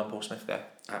penalty. Well done, Paul Smith there.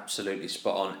 Absolutely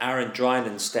spot on. Aaron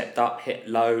Drinan stepped up, hit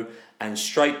low and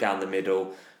straight down the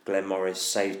middle. Glenn Morris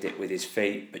saved it with his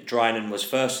feet, but Drinan was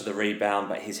first to the rebound,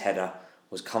 but his header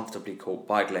was comfortably caught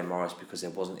by Glenn Morris because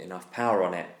there wasn't enough power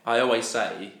on it. I always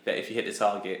say that if you hit the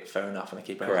target, fair enough, and the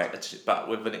keeper. Correct. But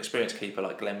with an experienced keeper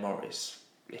like Glenn Morris,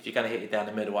 if you're going to hit it down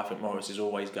the middle, I think Morris is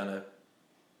always going to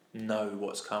know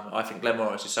what's coming. I think Glenn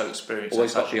Morris is so experienced.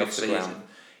 Always got to be off off the ground.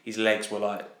 His legs were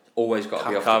like always got to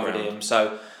be off covered the ground. him.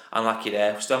 So unlucky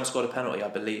there. Still haven't scored a penalty, I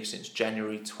believe, since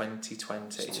January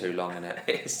 2020. It's too long, isn't it?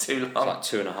 It's too long.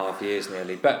 It's like 2.5 years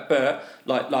nearly. But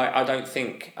like I don't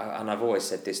think, and I've always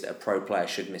said this, that a pro player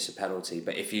should miss a penalty.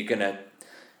 But if you're gonna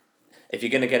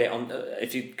get it on,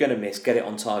 if you're gonna miss, get it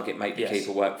on target, make the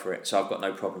keeper work for it. So I've got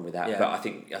no problem with that. Yeah. But I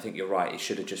think you're right. It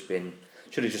should have just been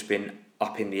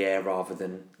up in the air rather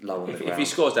than low on the ground. If he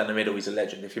scores down the middle, he's a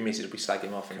legend. If he misses, we slag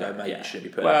him off and go, mate, you shouldn't be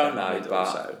putting it well, in the middle.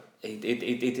 But so. he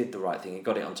did the right thing. He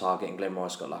got it on target, and Glenn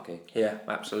Morris got lucky. Yeah,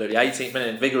 absolutely. 18th minute,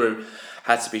 and Vigouroux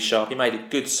had to be sharp. He made a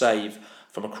good save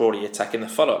from a Crawley attack. In the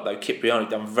follow-up, though, Cipriani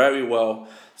done very well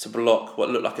to block what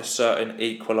looked like a certain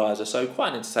equaliser. So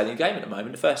quite an entertaining game at the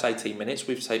moment. The first 18 minutes,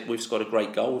 we've scored a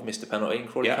great goal. We've missed a penalty, and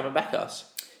Crawley coming back at us.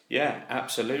 Yeah,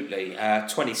 absolutely.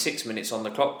 26 minutes on the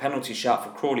clock. Penalty shout for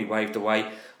Crawley waved away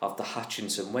after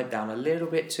Hutchinson went down a little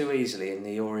bit too easily in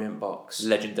the Orient box.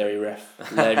 Legendary ref.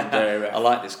 I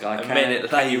like this guy.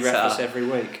 Can you ref us every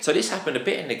week? So this happened a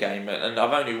bit in the game, and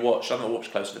I've not watched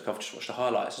close to the cover, just watched the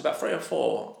highlights. There's about 3 or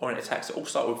 4 Orient attacks that all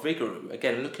start with Vigouroux,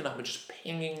 again, looking up and just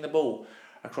pinging the ball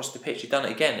across the pitch. He'd done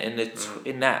it again in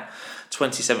that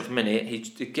 27th minute. He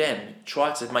again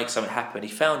tried to make something happen. He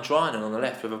found Drinan on the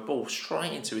left with a ball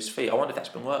straight into his feet. I wonder if that's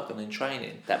been worked on in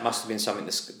training. That must have been something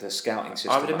the scouting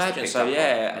system. I would imagine so.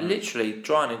 Yeah, literally,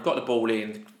 Drinan got the ball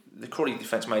in. The Crawley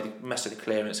defence made a mess of the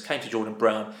clearance. Came to Jordan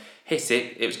Brown, hit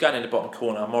it. It was going in the bottom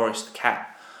corner. Morris, the cat,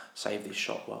 saved his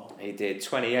shot well. He did.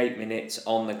 28 minutes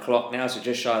on the clock now, so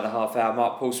just shy of the half-hour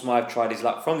mark. Paul Smythe tried his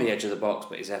luck from the edge of the box,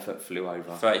 but his effort flew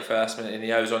over. 31st minute in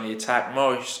the O's on the attack.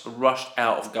 Morris rushed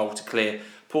out of goal to clear.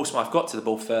 Paul Smythe got to the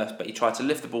ball first, but he tried to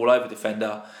lift the ball over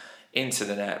defender into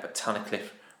the net, but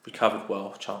Tunnicliffe recovered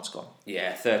well. Chance gone.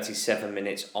 Yeah, 37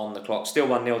 minutes on the clock. Still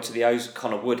 1-0 to the O's.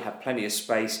 Connor Wood had plenty of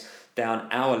space down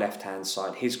our left-hand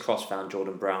side. His cross found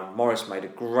Jordan Brown. Morris made a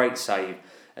great save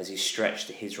as he stretched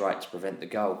to his right to prevent the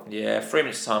goal. Yeah, 3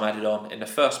 minutes time added on. In the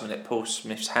first minute, Paul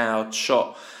Smith's howled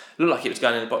shot looked like it was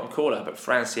going in the bottom corner, but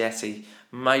Francietti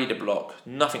made a block.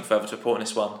 Nothing further to report in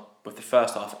this one, with the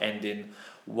first half ending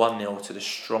 1-0 to the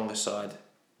stronger side,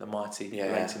 the mighty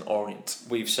Leyton Orient.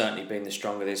 We've certainly been the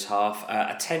stronger this half.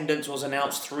 Attendance was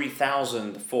announced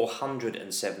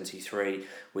 3,473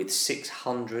 with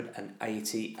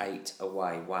 688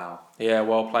 away. Wow. Yeah,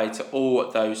 well played to all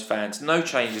those fans. No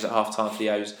changes at half time for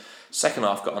the O's. Second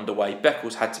half got underway.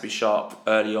 Beckles had to be sharp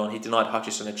early on. He denied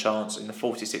Hutchison a chance in the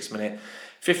 46th minute.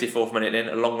 54th minute in,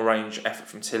 a long range effort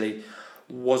from Tilly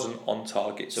wasn't on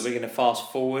target. So we're going to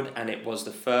fast forward, and it was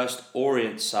the first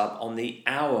Orient sub on the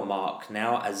hour mark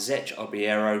now, as Zech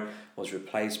Obiero was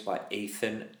replaced by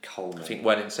Ethan Coleman. I think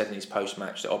Welling said in his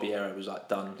post-match that Obiero was like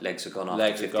done. Legs have gone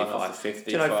after 55.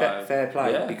 Do you know, fair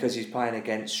play, because he's playing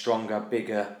against stronger,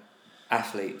 bigger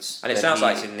athletes. And it sounds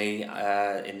like in the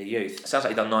youth. It sounds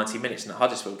like he done 90 minutes in the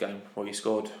Huddersfield game where he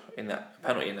scored in that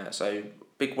penalty in that. So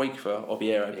big week for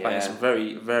Obiero, playing some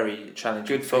very, very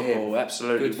challenging football.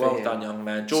 Absolutely, well done, young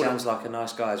man. Jordan sounds like a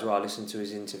nice guy as well. I listened to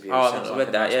his interview. I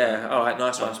read that. Yeah, all right,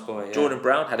 nice one. Boy, yeah. Jordan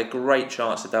Brown had a great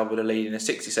chance to double the lead in the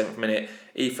 67th minute.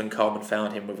 Ethan Coleman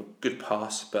found him with a good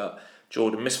pass, but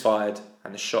Jordan misfired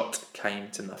and the shot came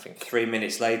to nothing. 3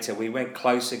 minutes later, we went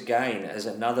close again as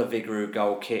another Vigouroux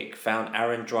goal kick found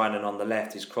Aaron Drinan on the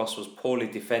left. His cross was poorly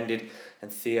defended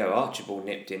and Theo Archibald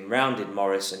nipped in, rounded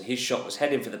Morris, and his shot was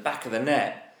heading for the back of the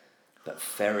net. But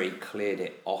Ferry cleared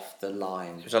it off the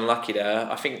line. He was unlucky there.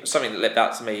 I think something that leapt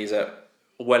out to me is that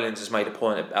Wellens has made a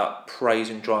point about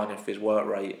praising Drinan for his work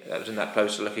rate. That was in that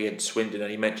closer look against Swindon,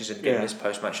 and he mentions it again in this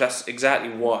post-match. That's exactly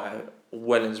why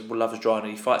Wellens loves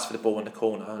Drinan. He fights for the ball in the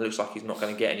corner and looks like he's not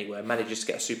going to get anywhere. Manages to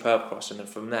get a superb cross, and then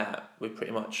from that, we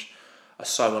pretty much are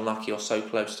so unlucky or so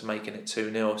close to making it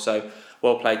 2-0. So,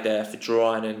 well played there for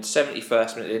Drinan.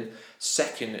 71st minute in,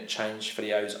 second change for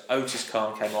the O's. Otis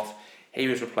Khan came off. He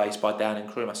was replaced by Dan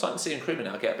Nkrumah. Starting to see Nkrumah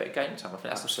now get a bit of game time. I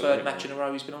think that's the third match in a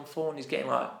row he's been on for, and he's getting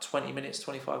like 20 minutes,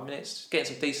 25 minutes,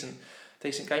 getting some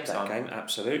decent game time.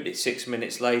 Absolutely. 6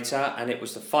 minutes later, and it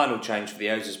was the final change for the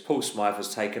O's as Paul Smythe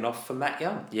was taken off for Matt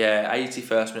Young. Yeah,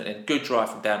 81st minute in. Good drive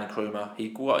from Dan Nkrumah. He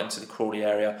got into the Crawley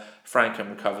area. Franklin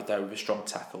recovered there with a strong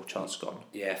tackle. Chance gone.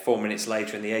 Yeah, 4 minutes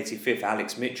later in the 85th,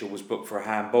 Alex Mitchell was booked for a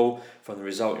handball. From the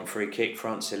resulting free kick,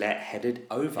 Francillette headed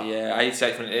over. Yeah,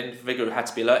 88th minute in. Vigouroux had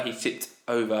to be alert. He tipped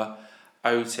over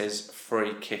Otis'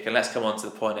 free kick. And let's come on to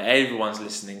the point that everyone's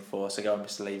listening for. So go on,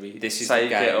 Mr. Levy. This is the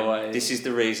game. It away. This is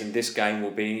the reason this game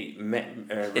will be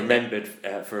remembered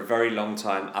for a very long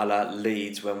time, a la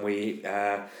Leeds when we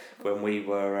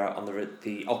were on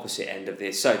the opposite end of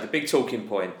this. So the big talking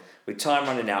point, with time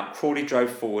running out, Crawley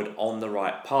drove forward on the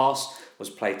right. Pass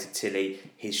was played to Tilly.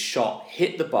 His shot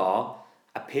hit the bar,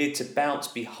 appeared to bounce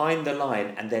behind the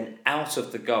line and then out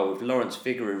of the goal, with Lawrence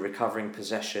Vigouroux recovering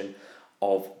possession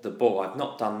of the ball. I've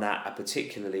not done that a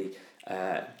particularly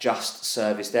just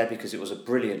service there because it was a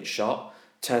brilliant shot.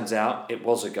 Turns out it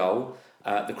was a goal.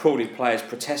 The Crawley players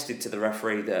protested to the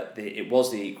referee that it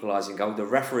was the equalising goal. The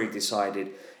referee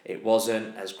decided it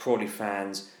wasn't, as Crawley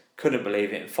fans couldn't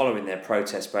believe it, and following their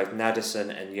protest, both Nadesan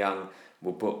and Young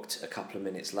were booked a couple of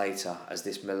minutes later as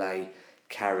this melee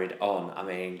carried on. I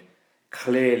mean,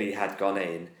 clearly had gone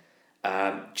in.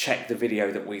 Check the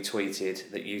video that we tweeted,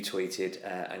 that you tweeted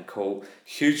and call.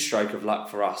 Huge stroke of luck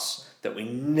for us that we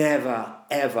never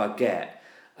ever get.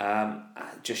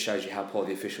 Just shows you how poor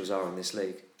the officials are in this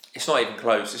league. It's not even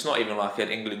close. It's not even like an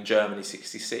England-Germany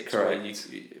 66 where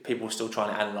people are still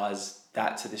trying to analyse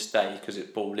that to this day because the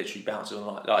ball literally bounces on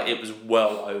the line. Like, it was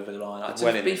well over the line.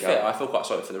 To be fair, I feel quite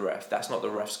sorry for the ref. That's not the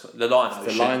ref's. The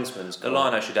linesman's. The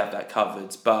lino should have that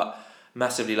covered, but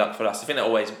massively luck for us. The thing that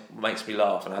always makes me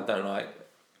laugh, and I don't like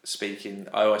speaking,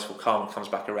 I always feel karma comes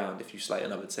back around if you slate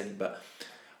another team, but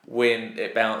when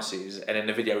it bounces, and in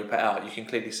the video we put out, you can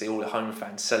clearly see all the home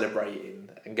fans celebrating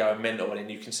and going mental,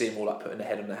 and you can see them all like putting their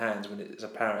head on their hands when it's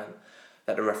apparent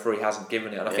that the referee hasn't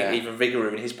given it. And I think even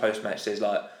Vigouroux in his post-match says,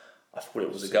 like, I thought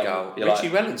it was a goal. Richie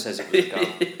Wellen says it was a goal.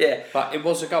 Yeah. But it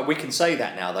was a goal. We can say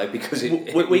that now, though, because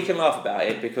we can laugh about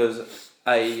it because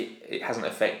it hasn't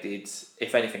affected,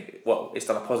 if anything, it's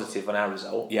done a positive on our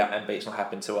result, and B, it's not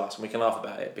happened to us, and we can laugh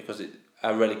about it because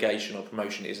our relegation or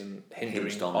promotion isn't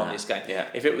hindering on this game. Yeah.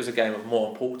 If it was a game of more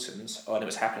importance and it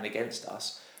was happening against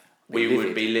us, we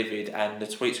would be livid, and the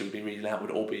tweets would be really loud,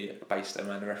 would all be based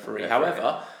around the referee.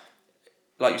 However,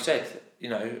 like you said, I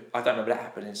don't remember that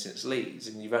happening since Leeds,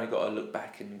 and you've only got to look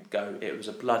back and go, it was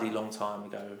a bloody long time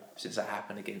ago since that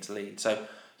happened against Leeds. So,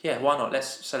 yeah, why not?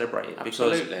 Let's celebrate it.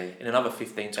 Absolutely. Because in another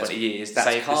 15, 20 years, the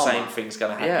same thing's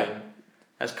going to happen. Yeah.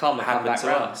 As karma come back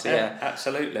to us. Yeah,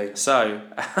 absolutely. So,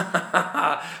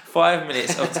 5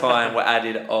 minutes of time were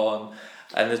added on,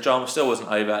 and the drama still wasn't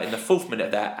over. In the 4th minute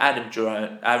of that, Aaron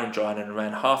Drinan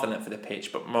ran half the length of the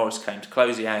pitch, but Morris came to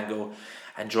close the angle,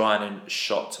 and Drinan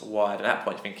shot wide. At that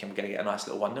point, you're thinking we're going to get a nice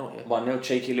little 1-0 here. 1-0,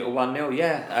 cheeky little 1-0,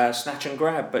 yeah. Snatch and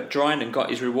grab. But Drinan got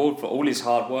his reward for all his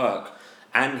hard work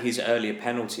and his earlier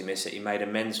penalty miss that he made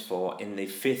amends for in the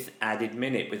 5th added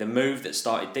minute with a move that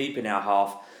started deep in our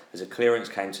half. As a clearance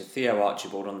came to Theo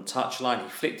Archibald on the touchline, he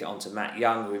flicked it onto Matt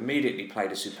Young, who immediately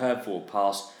played a superb forward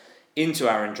pass into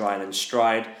Aaron Drinan's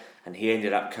stride, and he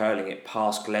ended up curling it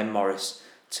past Glenn Morris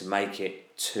to make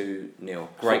it 2-0.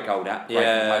 Great goal, that. Great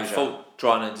composure. I thought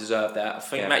Drinan deserved that. I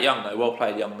think Matt Young, though, well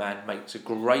played young man, makes a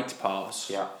great pass.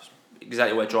 Yeah.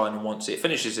 Exactly where Drinan wants it.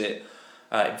 Finishes it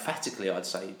emphatically, I'd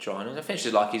say, Drinan. It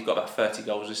finishes like he's got about 30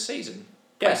 goals this season.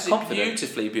 Yeah, confident.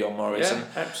 Beautifully beyond Morris. Yeah,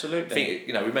 absolutely. I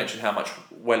think, we mentioned how much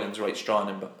Wellens rates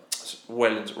Drinan, but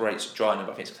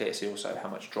I think it's clear to see also how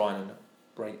much Drinan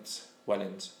rates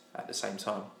Wellens at the same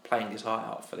time, playing his heart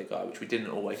out for the guy, which we didn't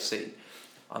always see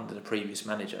under the previous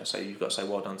manager. So you've got to say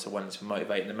well done to Wellens for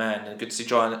motivating the man, and good to see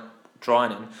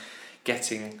Drinan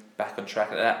getting back on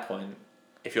track. At that point,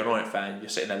 if you're an Orient fan, you're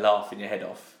sitting there laughing your head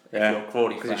off. If you're a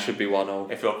Crawley fan, because it should be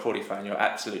 1-1. If you're a Crawley fan, you're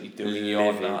absolutely doing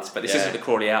your Livid. nuts. But this isn't the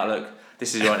Crawley Outlook.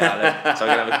 This is your own outlook. So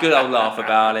we're going to have a good old laugh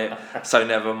about it. So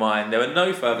never mind. There were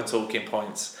no further talking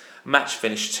points. Match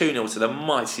finished 2-0 to the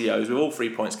Mighty O's, with all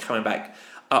 3 points coming back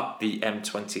up the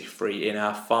M23 in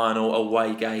our final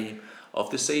away game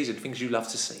of the season. Things you love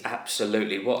to see.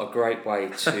 Absolutely. What a great way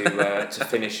to to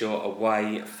finish your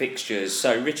away fixtures.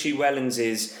 So Richie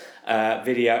Wellens'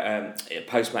 video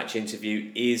post-match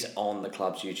interview is on the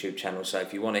club's YouTube channel. So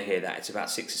if you want to hear that, it's about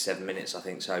 6 or 7 minutes, I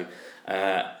think. So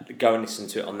go and listen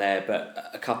to it on there.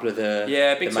 But a couple of the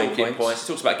big the main talking points. He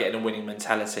talks about getting a winning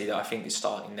mentality that I think is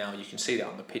starting now. You can see that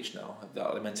on the pitch now.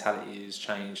 The mentality has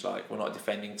changed. Like, we're not a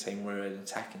defending team, we're an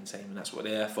attacking team, and that's what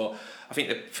they're there for. I think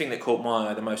the thing that caught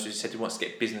my eye the most was he said he wants to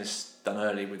get business done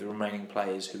early with the remaining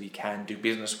players who he can do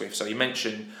business with. So he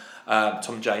mentioned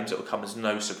Tom James. It will come as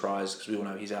no surprise because we all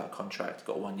know he's out of contract,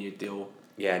 got a 1-year deal.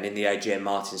 Yeah, and in the AGM,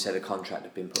 Martin said a contract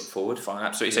had been put forward. Fine,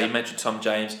 absolutely. So he mentioned Tom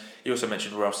James. He also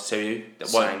mentioned Ross Tilley.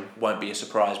 That won't be a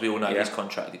surprise. We all know his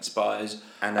contract expires.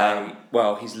 And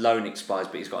his loan expires,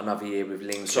 but he's got another year with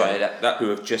Lincoln. Sorry, who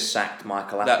have just sacked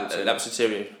Michael Appleton. That was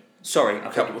Tilley. Sorry,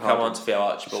 we'll come on to Theo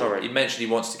Archibald. Sorry. He mentioned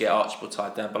he wants to get Archibald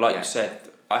tied down, but like you said,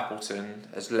 Appleton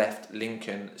has left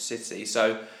Lincoln City.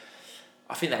 So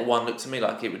I think that one looked to me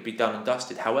like it would be done and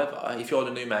dusted. However, if you're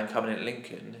the new man coming in at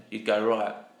Lincoln, you'd go,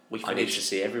 right, I need to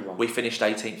see everyone. We finished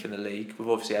 18th in the league. We've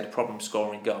obviously had a problem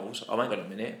scoring goals. Oh, hang on a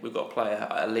minute. We've got a player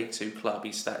at a League 2 club.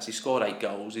 He scored 8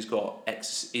 goals.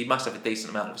 He must have a decent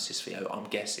amount of assists for you, I'm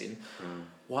guessing.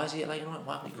 Why is he at Leyton Orient?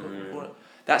 Why haven't he got it?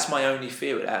 That's my only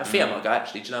fear with that. And Theo might go,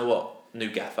 actually, do you know what? New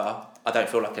gaffer. I don't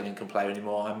feel like a Lincoln player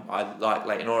anymore. I like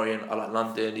Leyton Orient. I like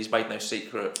London. He's made no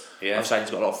secret of saying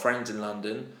he's got a lot of friends in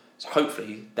London. So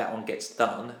hopefully that one gets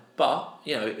done. But,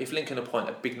 if Lincoln appoint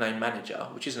a big name manager,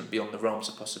 which isn't beyond the realms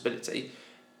of possibility,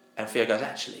 and Theo goes,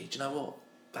 actually, do you know what?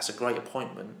 That's a great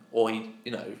appointment. Or,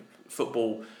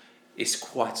 football is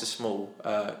quite a small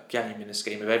game in the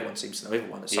scheme of everyone seems to know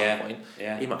everyone at some point.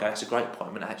 Yeah. He might go, that's a great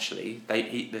appointment, actually.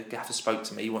 The gaffer spoke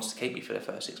to me, he wants to keep me for the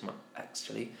first 6 months.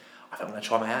 Actually, I think I'm going to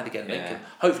try my hand again at Lincoln.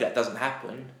 Hopefully that doesn't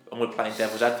happen, and we're playing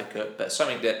devil's advocate, but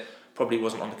something that probably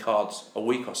wasn't on the cards a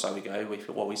week or so ago.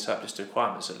 We surplus to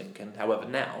requirements at Lincoln. However,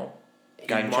 now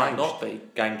Game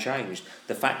changed.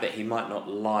 The fact that he might not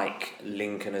like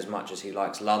Lincoln as much as he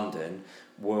likes London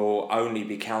will only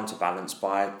be counterbalanced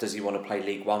by, does he want to play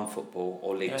League 1 football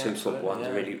or League 2 football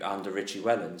under Richie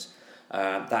Wellens?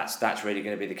 That's really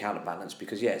going to be the counterbalance,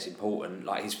 because it's important.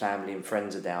 Like, his family and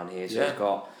friends are down here,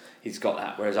 so he's got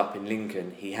that, whereas up in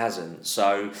Lincoln he hasn't.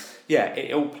 So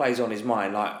it all plays on his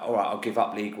mind, like, alright, I'll give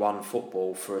up League 1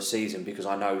 football for a season because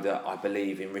I know that I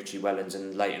believe in Richie Wellens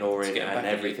and Leyton Orient and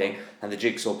everything, and the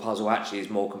jigsaw puzzle actually is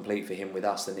more complete for him with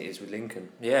us than it is with Lincoln.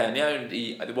 Yeah, and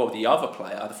the other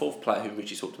player, the fourth player who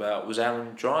Richie talked about, was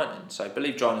Aaron Drynan. So I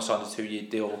believe Drynan signed a 2-year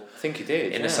deal. I think he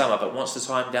did in the summer, but wants the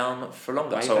time down for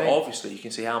longer. Maybe. So obviously you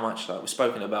can see how much, like we've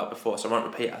spoken about before, so I won't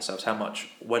repeat ourselves, how much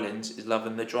Wellens is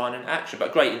loving the Drynan action.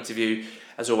 But great interview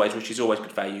as always, which is always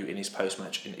good value in his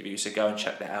post-match interview. So go and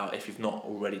check that out if you've not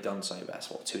already done so.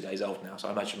 That's 2 days old now. So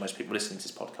I imagine most people listening to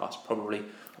this podcast probably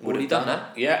already done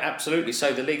that. Yeah, absolutely.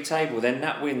 So the league table, then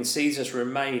that win sees us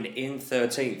remain in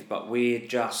 13th, but we're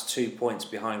just 2 points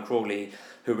behind Crawley,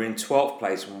 who are in 12th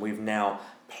place, and we've now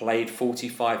played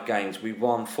 45 games. We've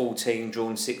won 14,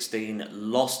 drawn 16,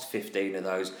 lost 15 of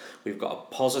those. We've got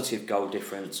a positive goal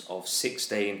difference of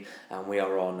 16, and we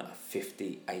are on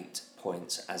 58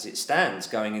 points as it stands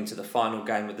going into the final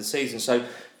game of the season. So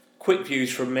quick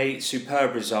views from me.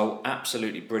 Superb result,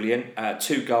 absolutely brilliant.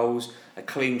 2 goals, a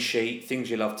clean sheet, things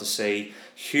you love to see.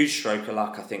 Huge stroke of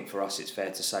luck, I think, for us, it's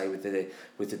fair to say, with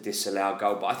the disallowed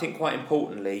goal. But I think quite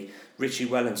importantly, Richie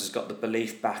Wellens has got the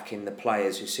belief back in the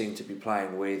players who seem to be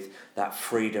playing with that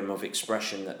freedom of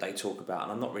expression that they talk about.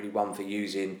 And I'm not really one for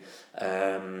using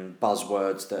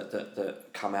buzzwords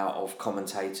that come out of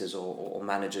commentators or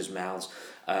managers' mouths,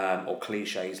 or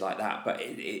cliches like that. But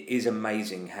it is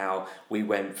amazing how we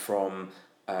went from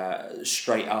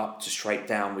straight up to straight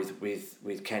down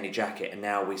with Kenny Jackett, and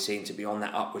now we seem to be on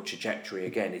that upward trajectory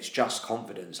again. It's just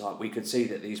confidence. Like, we could see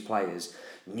that these players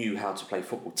knew how to play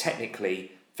football.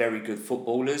 Technically very good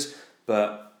footballers,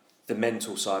 but the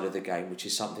mental side of the game, which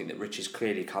is something that Rich has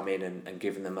clearly come in and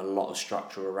given them a lot of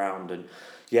structure around. And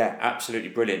yeah, absolutely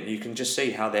brilliant. You can just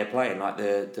see how they're playing. Like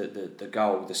the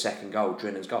goal, the second goal,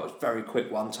 Drinnan's goal, it was very quick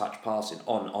one-touch passing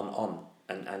on,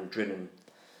 and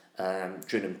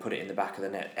Drinnan put it in the back of the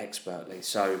net expertly.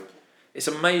 So it's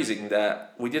amazing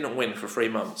that we didn't win for 3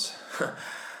 months,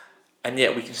 and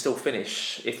yet we can still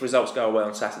finish. If results go away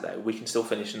on Saturday, we can still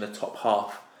finish in the top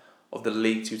half of the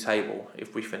League 2 table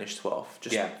if we finish 12th.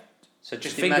 So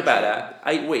just think about that.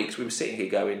 8 weeks, we were sitting here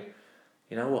going,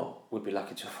 you know what? We'd be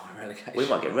lucky to avoid relegation. We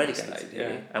might get relegated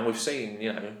here. And we've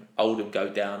seen, Oldham go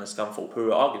down and Scunthorpe,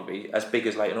 who are arguably as big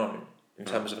as Leyton Orient in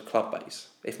terms of a club base,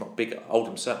 if not bigger.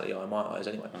 Oldham certainly are in my eyes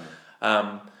anyway.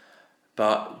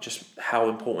 But just how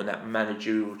important that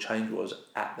managerial change was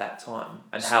at that time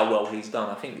and how well he's done.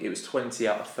 I think it was 20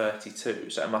 out of 32,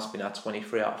 so it must be now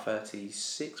 23 out of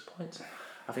 36 points.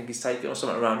 I think he's taken, or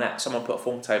something around that. Someone put a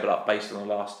form table up based on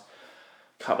the last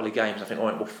couple of games. I think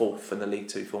Orient were 4th in the League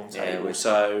 2 form table.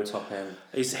 So top end.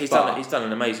 He's done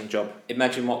an amazing job.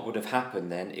 Imagine what would have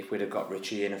happened then if we'd have got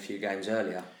Richie in a few games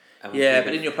earlier. Yeah,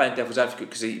 but then you're playing devil's advocate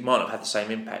because he might not have had the same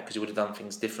impact because he would have done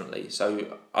things differently.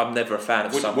 So I'm never a fan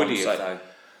of someone. Would he have, though?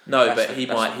 No, but he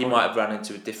might have run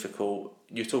into a difficult.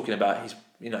 You're talking about his.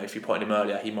 If you pointed him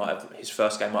earlier, his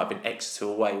first game might have been Exeter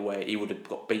away where he would have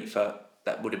got beat for.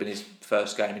 That would have been his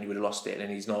first game and he would have lost it.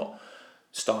 And he's not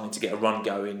starting to get a run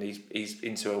going. He's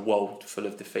into a world full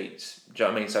of defeats. Do you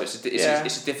know what I mean? So it's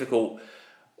a difficult.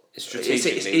 It's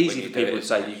easy for people to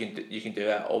say you can do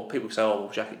that, or people say, "Oh, well,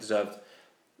 Jacket deserved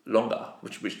longer,"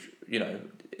 which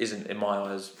isn't in my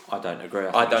eyes. I don't agree.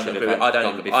 I don't agree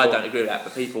with that.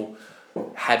 But people,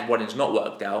 had Wellens not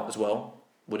worked out as well,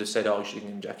 would have said, "Oh, you should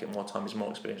give Jacket more time. He's a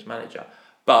more experienced manager."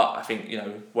 But I think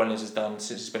Wellens has done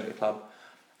since he's been at the club.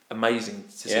 Amazing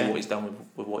to see what he's done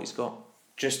with what he's got.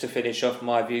 Just to finish off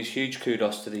my views, huge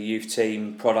kudos to the youth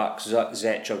team, products,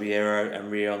 Zet, Jobiero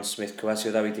and Rion Smith-Kouassi,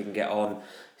 although he didn't get on,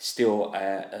 still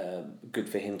good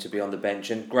for him to be on the bench.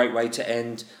 And great way to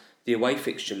end the away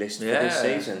fixture list for this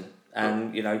season.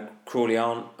 And, Crawley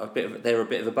they're a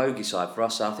bit of a bogey side for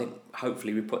us, so I think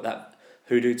hopefully we put that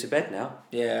hoodoo to bed now.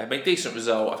 Yeah, decent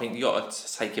result. I think you got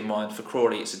to take in mind, for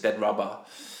Crawley it's a dead rubber.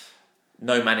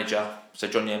 No manager, so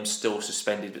John Yem's still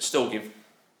suspended, but still give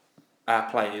our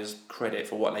players credit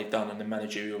for what they've done in the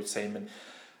managerial team. And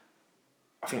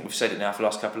I think we've said it now for the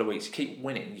last couple of weeks, you keep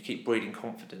winning, you keep breeding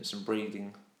confidence and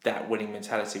breeding that winning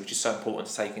mentality, which is so important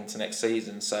to take into next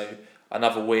season. So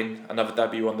another win, another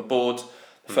W on the board.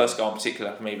 The first goal in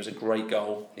particular for me was a great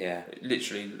goal. Yeah.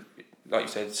 Literally, like you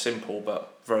said, simple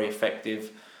but very effective.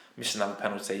 Missed another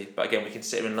penalty, but again we can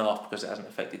sit here and laugh because it hasn't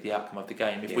affected the outcome of the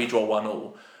game. If we draw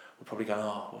 1-1, we're probably going,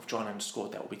 if John hadn't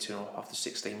scored, that would be 2-0 after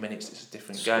 16 minutes. It's a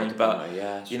different game. But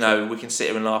we can sit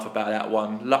here and laugh about that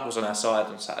one. Luck was on our side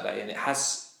on Saturday, and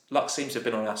luck seems to have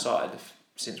been on our side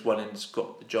since Wellens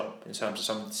got the job in terms of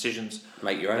some of the decisions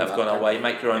that have gone our way.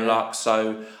 Make your own luck.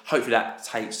 So hopefully that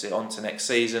takes it on to next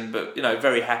season. But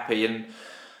very happy, and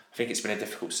I think it's been a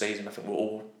difficult season. I think we're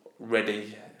all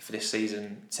ready for this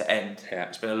season to end. Yeah.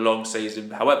 It's been a long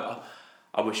season. However,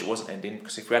 I wish it wasn't ending,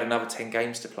 because if we had another 10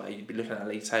 games to play, you'd be looking at a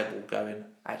league table going,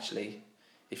 actually,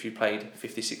 if you played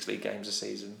 56 league games a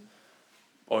season,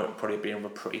 or it would probably be in a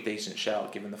pretty decent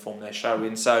shout given the form they're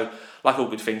showing. So, like all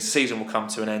good things, the season will come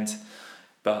to an end,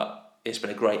 but it's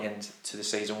been a great end to the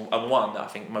season, and one that I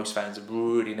think most fans are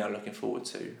really now looking forward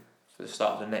to for the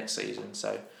start of the next season.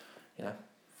 So,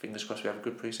 fingers crossed we have a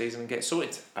good pre-season and get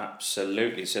sorted.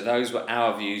 Absolutely. So those were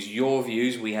our views, your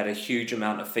views. We had a huge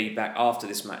amount of feedback after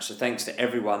this match. So thanks to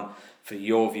everyone for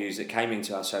your views that came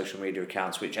into our social media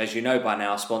accounts, which, as you know by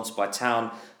now, are sponsored by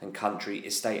Town and Country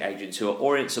estate agents who are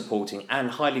Orient supporting and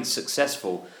highly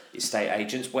successful estate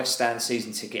agents. West Stand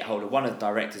season ticket holder, one of the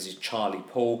directors is Charlie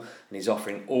Paul, and he's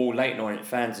offering all Leyton Orient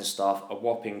fans and staff a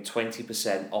whopping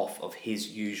 20% off of his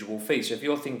usual fee. So if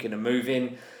you're thinking of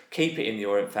moving, keep it in the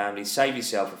Orient family, save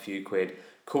yourself a few quid,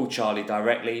 call Charlie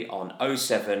directly on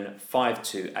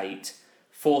 07528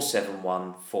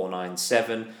 471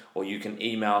 497, or you can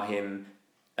email him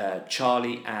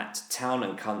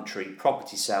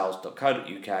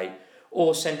charlie@townandcountrypropertysales.co.uk,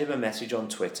 or send him a message on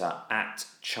Twitter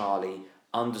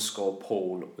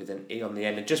 @Charlie_Paul with an E on the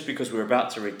end. And just because we're about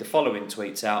to read the following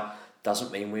tweets out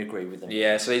doesn't mean we agree with them.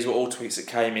 Yeah, so these were all tweets that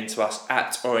came into us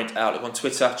 @Orient Outlook on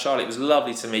Twitter. Charlie, it was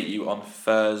lovely to meet you on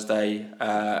Thursday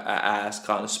at our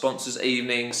kind of sponsors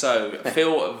evening. So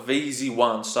Phil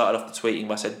VZ1 started off the tweeting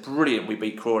by saying, "Brilliant, we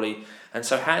beat Crawley, and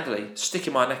so handily,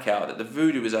 sticking my neck out that the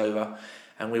voodoo is over,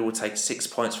 and we will take 6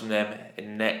 points from them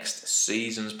in next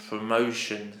season's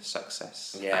promotion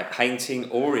success." Yeah, Painting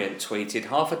Orient tweeted,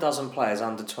 "Half a dozen players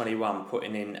under 21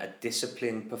 putting in a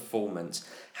disciplined performance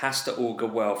has to augur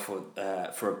well for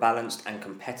a balanced and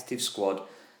competitive squad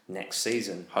next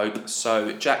season." Hope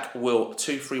so. Jack Will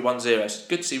 2310 said,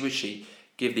 "Good to see Richie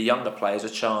give the younger players a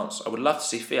chance. I would love to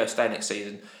see Theo stay next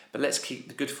season, but let's keep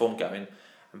the good form going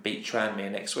and beat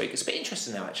Tranmere next week." It's a bit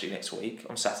interesting now, actually, next week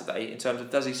on Saturday, in terms of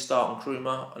does he start on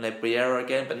Krumah and Ebriera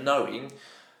again, but knowing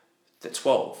that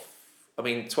 12th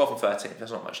and 13th,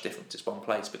 there's not much difference, it's one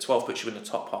place, but 12th puts you in the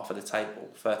top half of the table,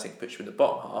 13th puts you in the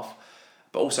bottom half.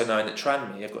 but also knowing that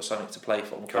Tranmere have got something to play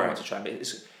for and come on to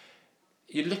Tranmere.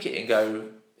 You look at it and go,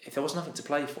 if there was nothing to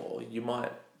play for, you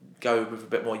might go with a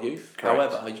bit more youth.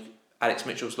 Correct. However, Alex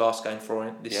Mitchell's last game for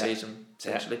Orient this season,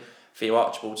 potentially. Theo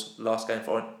Archibald's last game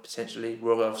for Orient, potentially.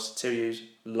 Royal Sirius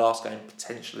last game,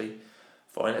 potentially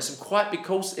for Orient. There's some quite big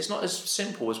calls. It's not as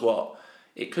simple as what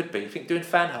it could be. I think doing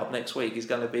Fan Hub next week is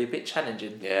going to be a bit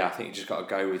challenging. Yeah, I think you just got to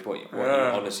go with what you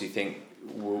honestly think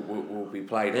will be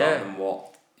played rather than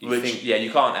what you think. Yeah,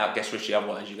 you can't outguess Richie,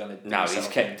 otherwise you're going to... No,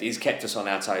 he's kept us on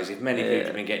our toes. If many people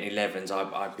have been getting 11s,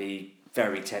 I'd be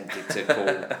very tempted to call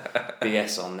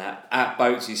BS on that. At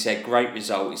Boats, he said, great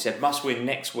result. He said, must win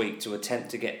next week to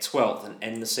attempt to get 12th and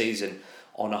end the season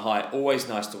on a high. Always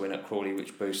nice to win at Crawley,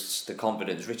 which boosts the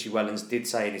confidence. Richie Wellens did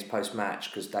say in his post-match,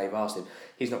 because Dave asked him,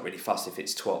 he's not really fussed if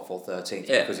it's 12th or 13th,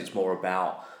 because it's more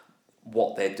about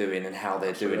what they're doing and how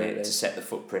they're doing it to set the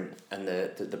footprint and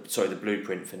the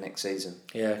blueprint for next season.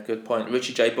 Yeah, good point.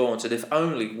 Richie J. Bourne said, if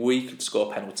only we could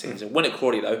score penalties. And win at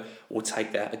Crawley, though, we'll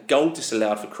take that. A goal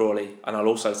disallowed for Crawley, and I'll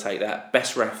also take that.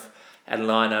 Best ref and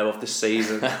lino of the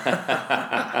season.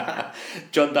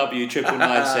 John W.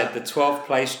 999 said, the 12th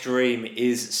place dream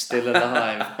is still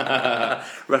alive.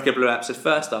 Record Blue App said,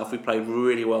 first half we played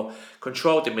really well,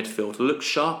 controlled in midfield, looked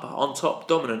sharper, on top,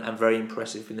 dominant and very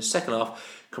impressive. In the second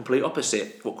half, complete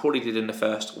opposite. What Crawley did in the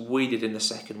first, we did in the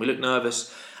second. We looked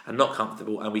nervous and not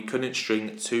comfortable, and we couldn't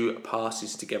string two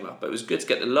passes together. But it was good to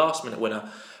get the last minute winner,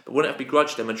 but wouldn't have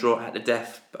begrudged them a draw at the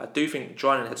death. But I do think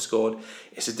Dryden had scored.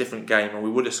 It's a different game, and we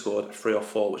would have scored 3 or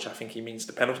 4, which I think he means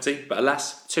the penalty. But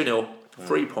alas, 2-0,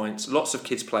 3 points, lots of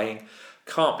kids playing.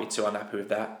 Can't be too unhappy with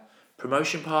that.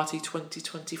 Promotion party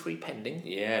 2023 pending.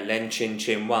 Yeah, Len Chin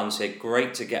Chin 1 said,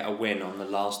 great to get a win on the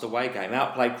last away game.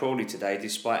 Outplayed Crawley today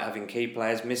despite having key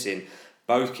players missing.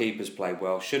 Both keepers played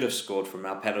well, should have scored from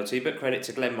our penalty, but credit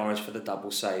to Glenn Morris for the double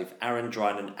save. Aaron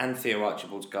Dryden and Theo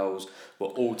Archibald's goals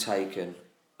were well taken,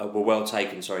 on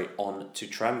to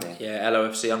Tranmere. Yeah,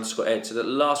 LOFC_Ed. So that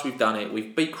last we've done it,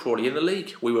 we've beat Crawley in the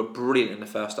league. We were brilliant in the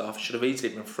first half, should have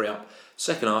easily been 3 up.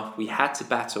 Second half, we had to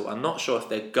battle. I'm not sure if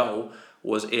their goal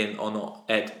was in or not.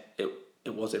 Ed,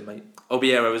 it was in, mate.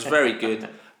 Obiero was very good,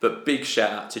 but big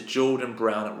shout out to Jordan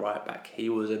Brown at right back. He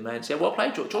was immense. Yeah, well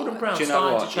played, Jordan Brown.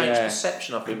 Starting to change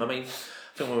perception of him. I mean, I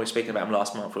think when we were speaking about him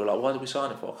last month, we were like, why did we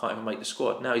sign him for? I can't even make the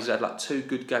squad. Now he's had like 2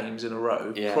 good games in a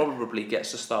row. Yeah. Probably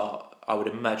gets a start, I would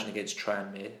imagine, against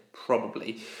Tranmere.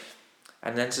 Probably.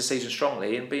 And then to season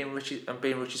strongly and being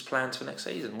Richie's plans for next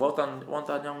season. Well done,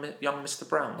 young Mr.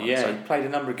 Brown. He played a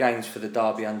number of games for the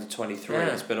Derby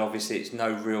under-23s, but obviously it's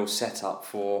no real setup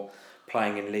for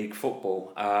playing in league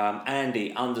football.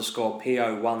 Andy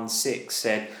 _PO16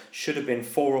 said, should have been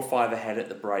 4 or 5 ahead at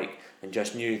the break and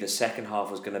just knew the second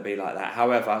half was going to be like that.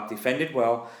 However, defended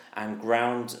well and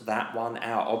ground that one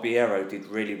out. Obiero did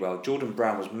really well. Jordan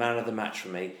Brown was man of the match for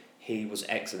me. He was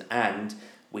excellent, and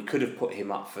we could have put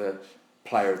him up for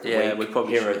Player of the Week,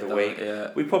 Hero of the Week.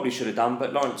 We probably should have done,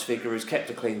 but Lawrence Figure has kept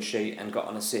a clean sheet and got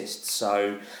an assist,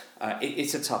 so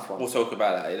it's a tough one. We'll talk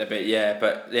about that in a bit,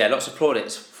 but lots of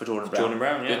plaudits for Jordan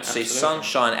Brown. Good to see.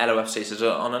 Sunshine LOFC says,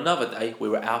 on another day we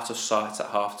were out of sight at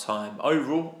half time.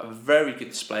 Overall, a very good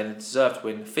display and a deserved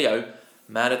win. Theo,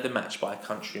 man of the match by a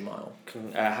country mile.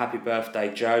 Happy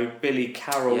birthday, Joe. Billy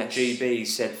Carroll GB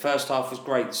said, first half was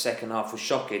great, second half was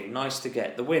shocking. Nice to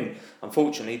get the win.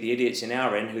 Unfortunately, the idiots in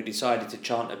our end who decided to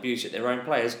chant abuse at their own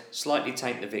players slightly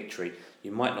taint the victory.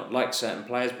 You might not like certain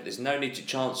players, but there's no need to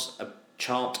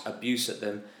chant abuse at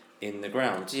them in the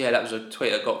ground. Yeah, that was a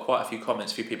tweet that got quite a few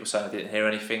comments. A few people saying I didn't hear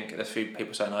anything. There's a few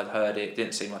people saying I'd heard it. It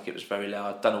didn't seem like it was very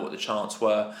loud. Don't know what the chants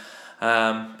were.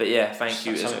 But thank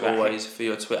you as always for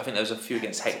your tweet. I think there was a few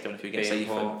against Hector and a few against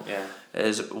Ethan.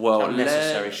 As well.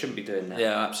 Unnecessary, shouldn't be doing that.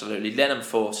 Yeah, absolutely. Lennon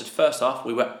 4 said, first half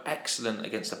we were excellent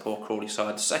against the poor Crawley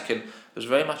side. The second was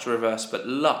very much a reverse, but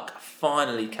luck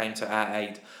finally came to our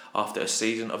aid after a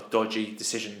season of dodgy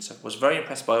decisions. Was very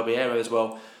impressed by Obiero as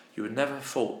well. You would never have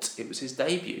thought it was his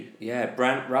debut. Yeah,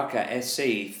 Brant Rucker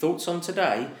SC. Thoughts on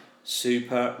today?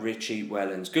 Super Richie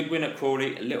Wellens. Good win at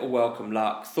Crawley, a little welcome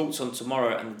luck. Thoughts on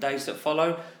tomorrow and the days that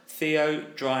follow? Theo,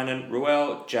 Drynan,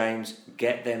 Ruel, James,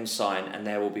 get them signed, and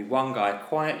there will be one guy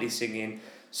quietly singing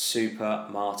Super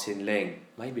Martin Ling.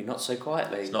 Maybe not so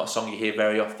quietly. It's not a song you hear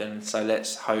very often, so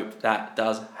let's hope that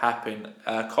does happen.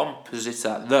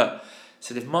 Compositor that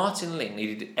said if Martin Ling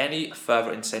needed any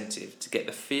further incentive to get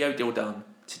the Theo deal done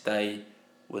today,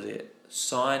 was it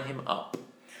sign him up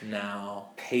now?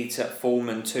 Peter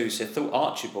Foreman too said, thought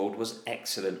Archibald was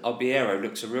excellent. Obiero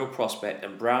looks a real prospect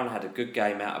and Brown had a good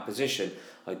game out of position.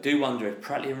 I do wonder if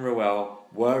Pratley and Ruel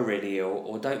were really ill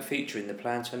or don't feature in the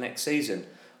plans for next season.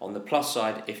 On the plus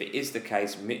side, if it is the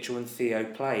case, Mitchell and Theo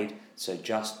played, so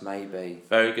just maybe.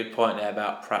 Very good point there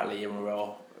about Prattley and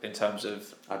Morel in terms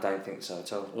of... I don't think so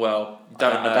at all. Well,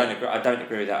 I don't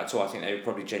agree with that at all. I think they were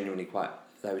probably genuinely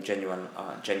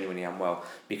unwell,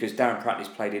 because Darren Prattley's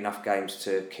played enough games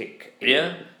to kick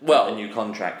a new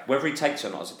contract. Whether he takes it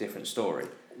or not is a different story.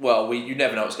 Well, you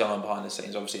never know what's going on behind the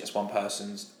scenes. Obviously, it's one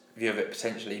person's view of it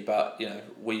potentially, but you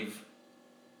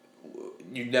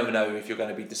never know if you're going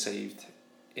to be deceived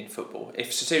in football.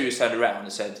 If Sotiri's turned around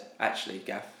and said, "Actually,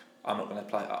 Gaff, I'm not going to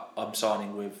play. I'm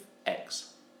signing with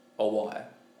X or Y,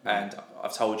 and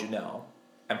I've told you now,"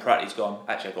 and Prattley's gone,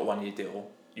 "Actually, I've got a 1 year deal.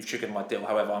 You've triggered my deal.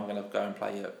 However, I'm going to go and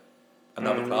play at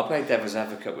another club." Play devil's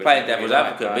advocate with playing devil's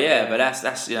advocate, but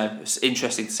that's it's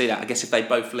interesting to see that. I guess if they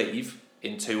both leave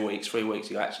in 2 weeks, 3 weeks,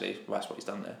 you go, actually, well, that's what he's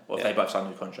done there. Or if they both signed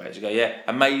new contracts, you go,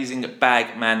 amazing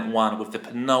Bagman 1 with the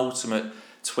penultimate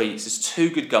tweets. There's 2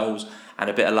 good goals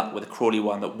and a bit of luck with the Crawley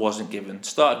one that wasn't given.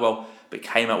 Started well, but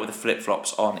came out with the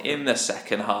flip-flops on in the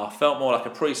second half. Felt more like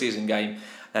a pre-season game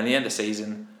than the end of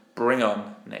season. Bring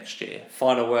on next year.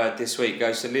 Final word this week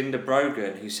goes to Linda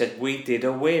Brogan, who said, "We did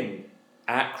a win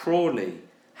at Crawley.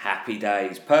 Happy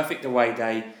days. Perfect away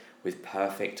day with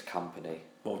perfect company."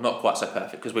 Well, not quite so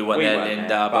perfect because we weren't there,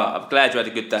 Linda, but I'm glad you had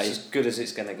a good day. It's as good as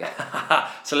it's going to get.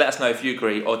 So let us know if you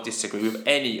agree or disagree with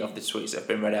any of the tweets that have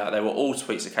been read out. They were all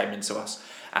tweets that came into us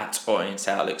at Orient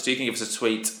Outlook. So you can give us a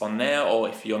tweet on there, or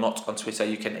if you're not on Twitter,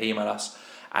 you can email us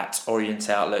at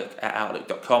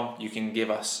orientoutlook@outlook.com. You can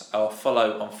give us a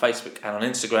follow on Facebook and on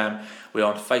Instagram. We're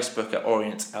on Facebook at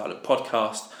Orient Outlook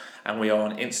Podcast, and we are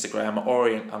on Instagram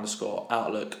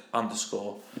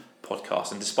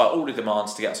Orient_Outlook_podcast. And despite all the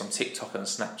demands to get us on TikTok and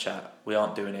Snapchat, we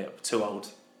aren't doing it. We're too old.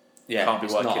 Yeah, can't be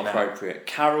it's working not appropriate.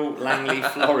 Carroll Langley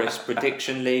Florist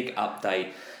Prediction League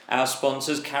update. Our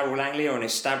sponsors, Carroll Langley, are an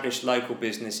established local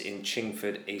business in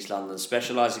Chingford, East London,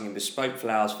 specialising in bespoke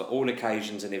flowers for all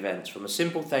occasions and events. From a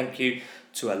simple thank you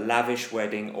to a lavish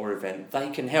wedding or event, they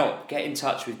can help. Get in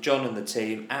touch with John and the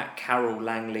team at Carroll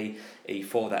Langley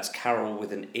E4. That's Carroll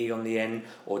with an E on the end,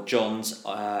 or John's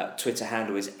Twitter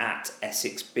handle is at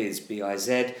EssexBiz,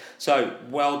 B-I-Z. So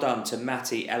well done to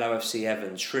Matty, LOFC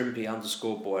Evans,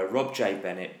 Shrimpy_boy, Rob J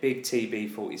Bennett, Big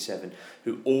TB47,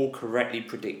 who all correctly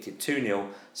predicted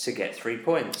 2-0 to get 3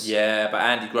 points. Yeah, but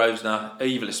Andy Grosvenor,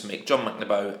 Evilist Mick, John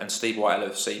McNaboe and Steve White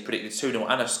LOFC predicted 2-0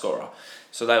 and a scorer.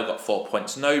 So they've got 4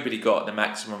 points. Nobody got the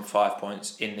maximum 5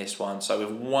 points in this one. So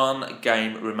with one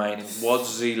game remaining,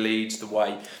 Wadsley leads the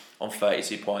way on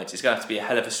 32 points. It's going to have to be a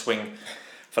hell of a swing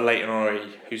for Leyton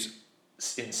Orient, who's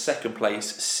in second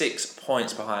place, 6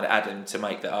 points behind Adam to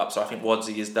make that up. So I think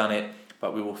Wadsley has done it,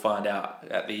 but we will find out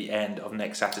at the end of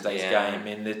next Saturday's game.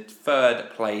 In the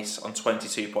third place on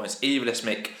 22 points, Evilist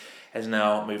Mick has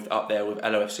now moved up there with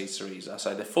LOFC Teresa.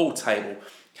 So the full table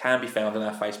can be found on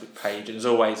our Facebook page. And as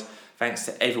always, thanks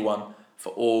to everyone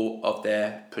for all of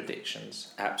their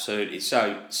predictions. Absolutely.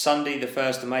 So, Sunday the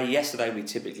 1st of May, yesterday we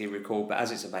typically record, but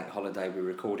as it's a bank holiday, we're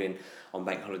recording on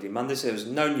Bank Holiday Monday, so there was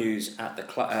no news at the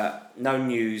no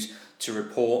news to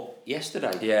report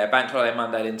yesterday. Yeah, Bank Holiday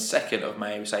Monday, then 2nd of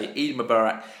May, we say Eid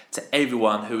Mubarak to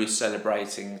everyone who is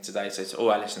celebrating today. So to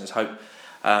all our listeners, hope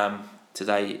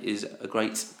today is a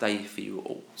great day for you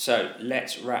all. So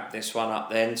let's wrap this one up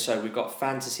then. So we've got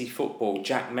fantasy football.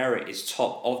 Jack Merritt is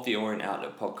top of the Orient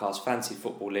Outlook Podcast Fantasy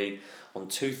Football League on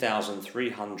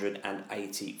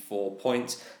 2,384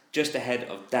 points. Just ahead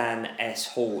of Dan S.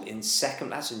 Hall in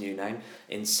second, that's a new name,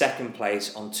 in second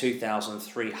place on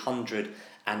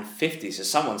 2,350. So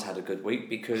someone's had a good week,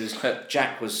 because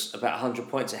Jack was about 100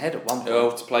 points ahead at one point.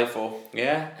 Oh, to play for.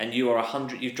 Yeah, and you are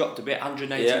 100, you've dropped a bit,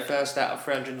 181st out of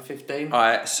 315.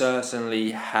 I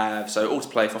certainly have. So all to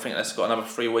play for. I think that's got another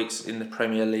 3 weeks in the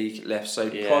Premier League left. So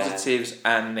positives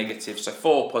and negatives. So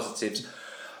 4 positives,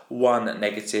 1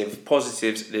 negative.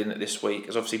 Positives then this week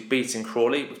is obviously beating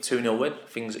Crawley with 2-0 win.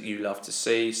 Things that you love to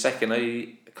see.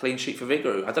 Secondly, a clean sheet for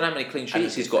Vigouroux. I don't know how many clean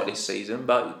sheets he's got this season,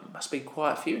 but it must be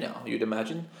quite a few now, you'd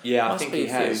imagine. Yeah, I think he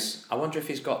has. I wonder if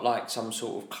he's got like some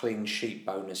sort of clean sheet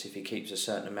bonus if he keeps a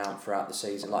certain amount throughout the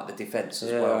season, like the defence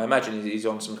as well. I imagine he's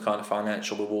on some kind of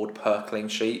financial reward per clean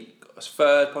sheet.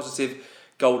 Third positive,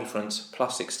 goal difference,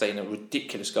 plus 16, a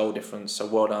ridiculous goal difference, so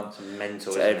well done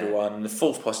mental, to everyone. And the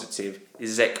fourth positive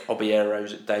is Zek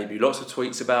Obiero's debut. Lots of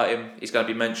tweets about him. He's going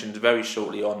to be mentioned very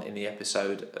shortly on in the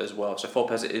episode as well. So 4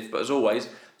 positives, but as always,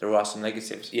 there are some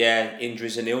negatives. Yeah,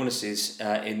 injuries and illnesses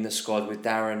in the squad, with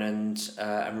Darren and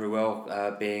Ruel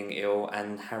being ill,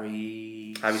 and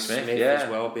Harry Smith as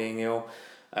well being ill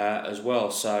as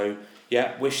well. So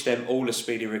yeah, wish them all a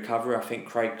speedy recovery. I think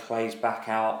Craig Clay's back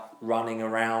out running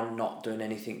around, not doing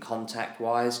anything contact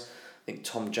wise. I think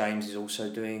Tom James is also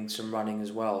doing some running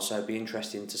as well. So it'd be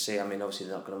interesting to see. I mean, obviously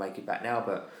they're not going to make it back now,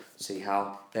 but see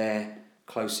how their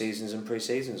close seasons and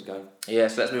pre-seasons go. Yeah,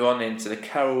 so let's move on into the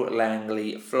Carol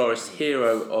Langley Florist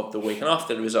Hero of the Week. And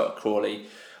after the result of Crawley,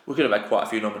 we could have had quite a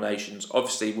few nominations.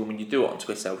 Obviously, when you do it on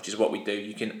Twitter, which is what we do,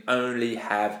 you can only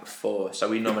have 4. So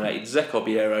we nominated Zek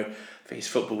Obiero for his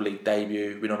Football League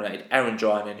debut. We nominated Aaron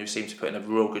Drinan, who seemed to put in a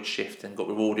real good shift and got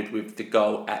rewarded with the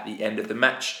goal at the end of the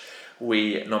match.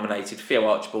 We nominated Theo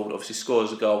Archibald, obviously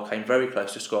scores a goal, came very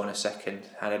close to scoring a second,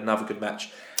 had another good match.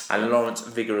 And Lawrence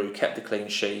Vigouroux kept the clean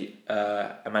sheet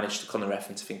and managed to con the ref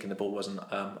into thinking the ball wasn't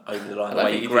over the line the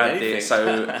way he grabbed it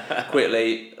so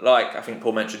quickly. Like I think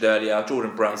Paul mentioned earlier,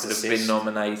 Jordan Brown could have been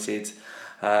nominated.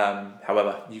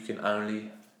 However, you can only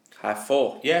have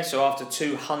 4. Yeah, so after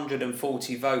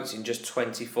 240 votes in just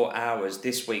 24 hours,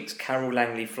 this week's Carol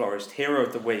Langley Florist Hero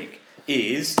of the Week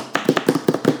is...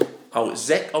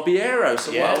 Zek Obiero.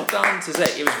 So well done to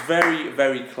Zek. It was very,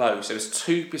 very close. There was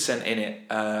 2% in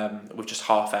it with just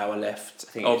half hour left.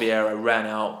 I think Obiero ran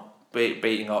out,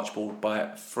 beating Archibald by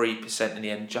 3% in the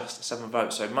end, just 7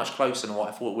 votes. So much closer than what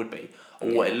I thought it would be,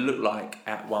 or what it looked like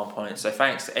at one point. So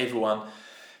thanks to everyone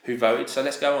who voted. So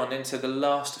let's go on into the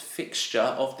last fixture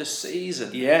of the season.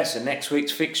 Yeah, so next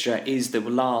week's fixture is the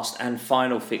last and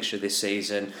final fixture this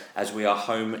season, as we are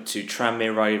home to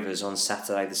Tranmere Rovers on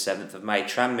Saturday the 7th of May.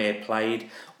 Tranmere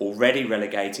played already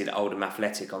relegated Oldham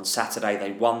Athletic on Saturday.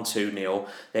 They won 2-0.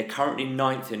 They're currently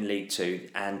 9th in League 2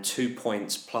 and 2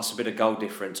 points plus a bit of goal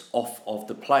difference off of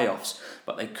the playoffs.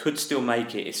 But they could still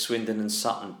make it if Swindon and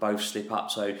Sutton both slip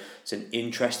up. So it's an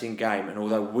interesting game. And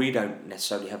although we don't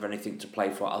necessarily have anything to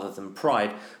play for other than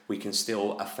pride, we can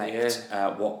still affect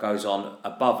what goes on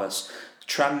above us.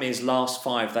 Tranmere's last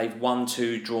 5, they've won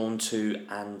 2, drawn 2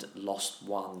 and lost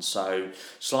 1. So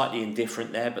slightly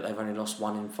indifferent there, but they've only lost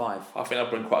 1 in 5. I think they'll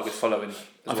bring quite a good following as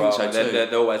I well. think so too.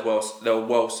 They're always they're a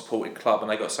well-supported club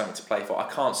and they've got something to play for. I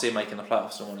can't see them making the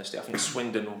playoffs, in honesty. I think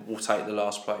Swindon will take the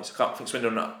last place. I can't think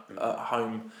Swindon are at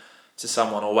home to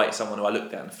someone or away to someone who I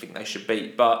looked at and think they should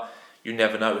beat. But you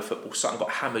never know with football. Sutton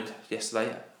got hammered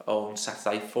yesterday on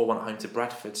Saturday, 4-1 at home to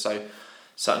Bradford. So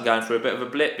Sutton going through a bit of a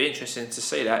blip. Be interesting to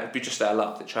see that. It'd be just their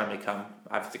luck that Tranmere come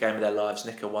have the game of their lives,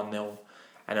 nick a 1-0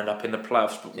 and end up in the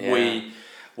playoffs. But we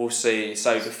will see.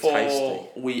 So before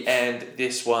we end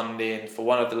this one in for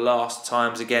one of the last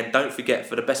times again, don't forget,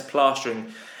 for the best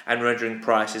plastering and rendering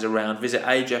prices around, visit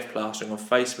AJF Plastering on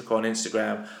Facebook or on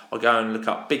Instagram, or go and look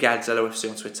up Big Ads LOFC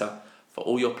on Twitter for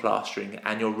all your plastering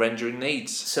and your rendering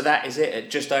needs. So that is it at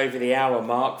just over the hour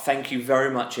mark. Thank you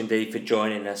very much indeed for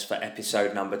joining us for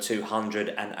episode number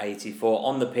 284.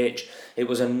 On the pitch, it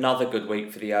was another good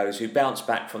week for the O's, who bounced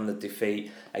back from the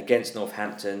defeat against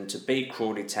Northampton to beat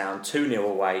Crawley Town 2-0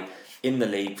 away in the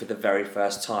league for the very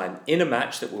first time, in a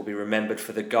match that will be remembered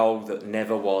for the goal that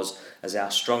never was, as our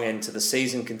strong end to the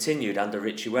season continued under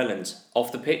Richie Wellens.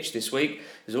 Off the pitch this week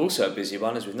is also a busy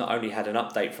one, as we've not only had an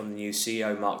update from the new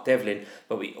CEO Mark Devlin,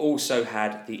 but we also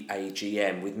had the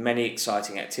AGM, with many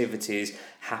exciting activities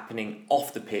happening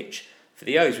off the pitch for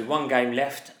the O's. With one game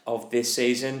left of this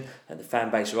season, and the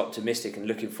fan base are optimistic and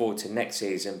looking forward to next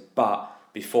season. But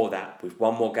before that, with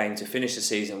one more game to finish the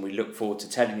season, we look forward to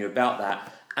telling you about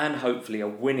that, and hopefully a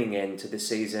winning end to the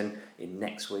season in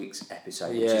next week's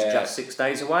episode, which is just 6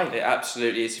 days away. It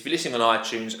absolutely is. If you're listening on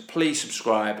iTunes, please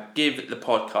subscribe, give the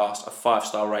podcast a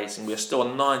 5-star rating. We're still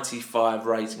on 95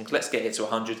 ratings. Let's get it to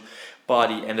 100 by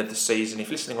the end of the season. If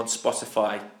you're listening on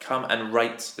Spotify, come and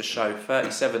rate the show.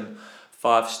 37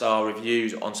 5-star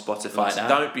reviews on Spotify. So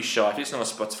don't be shy. If you're listening on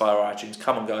Spotify or iTunes,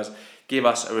 come on guys, give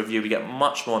us a review. We get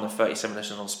much more than 37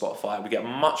 listeners on Spotify. We get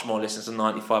much more listeners than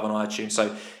 95 on iTunes.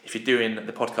 So if you're doing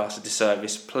the podcast a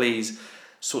disservice, please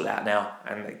sort that out now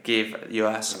and give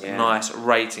us nice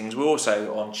ratings. We're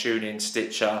also on TuneIn,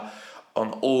 Stitcher,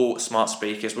 on all smart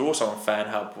speakers. We're also on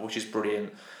FanHub, which is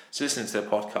brilliant. So listening to the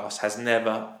podcast has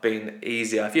never been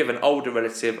easier. If you have an older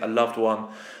relative, a loved one,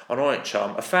 an Orient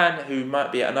chum, a fan who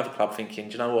might be at another club thinking,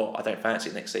 do you know what, I don't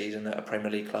fancy it next season at a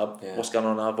Premier League club, what's going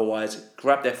on otherwise,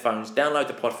 grab their phones, download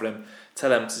the pod for them, tell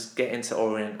them to get into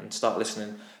Orient and start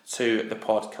listening to the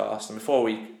podcast. And before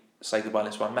we say goodbye on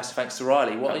this one, massive thanks to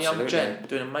Riley. What a young gent,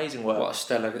 doing amazing work. What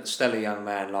a stellar young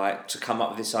man, like, to come up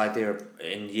with this idea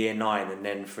in year 9 and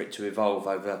then for it to evolve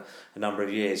over a number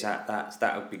of years.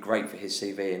 That would be great for his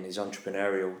CV, and his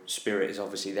entrepreneurial spirit is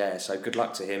obviously there. So good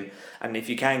luck to him. And if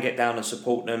you can get down and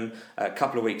support them, a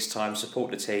couple of weeks' time, support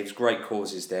the teams. Great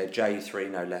causes there. J3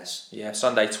 no less. Yeah,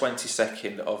 Sunday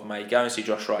 22nd of May. Go and see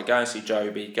Josh Wright. Go and see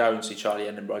Joby. Go and see Charlie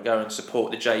Edinburgh. Go and support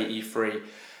the JE3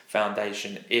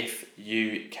 foundation if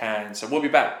you can. So we'll be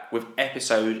back with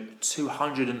episode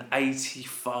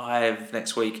 285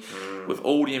 next week with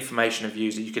all the information and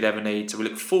views that you could ever need. So we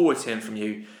look forward to hearing from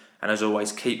you. And as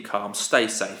always, keep calm, stay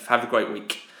safe, have a great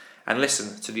week, and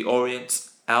listen to the Orient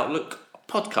Outlook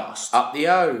podcast. Up the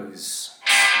O's.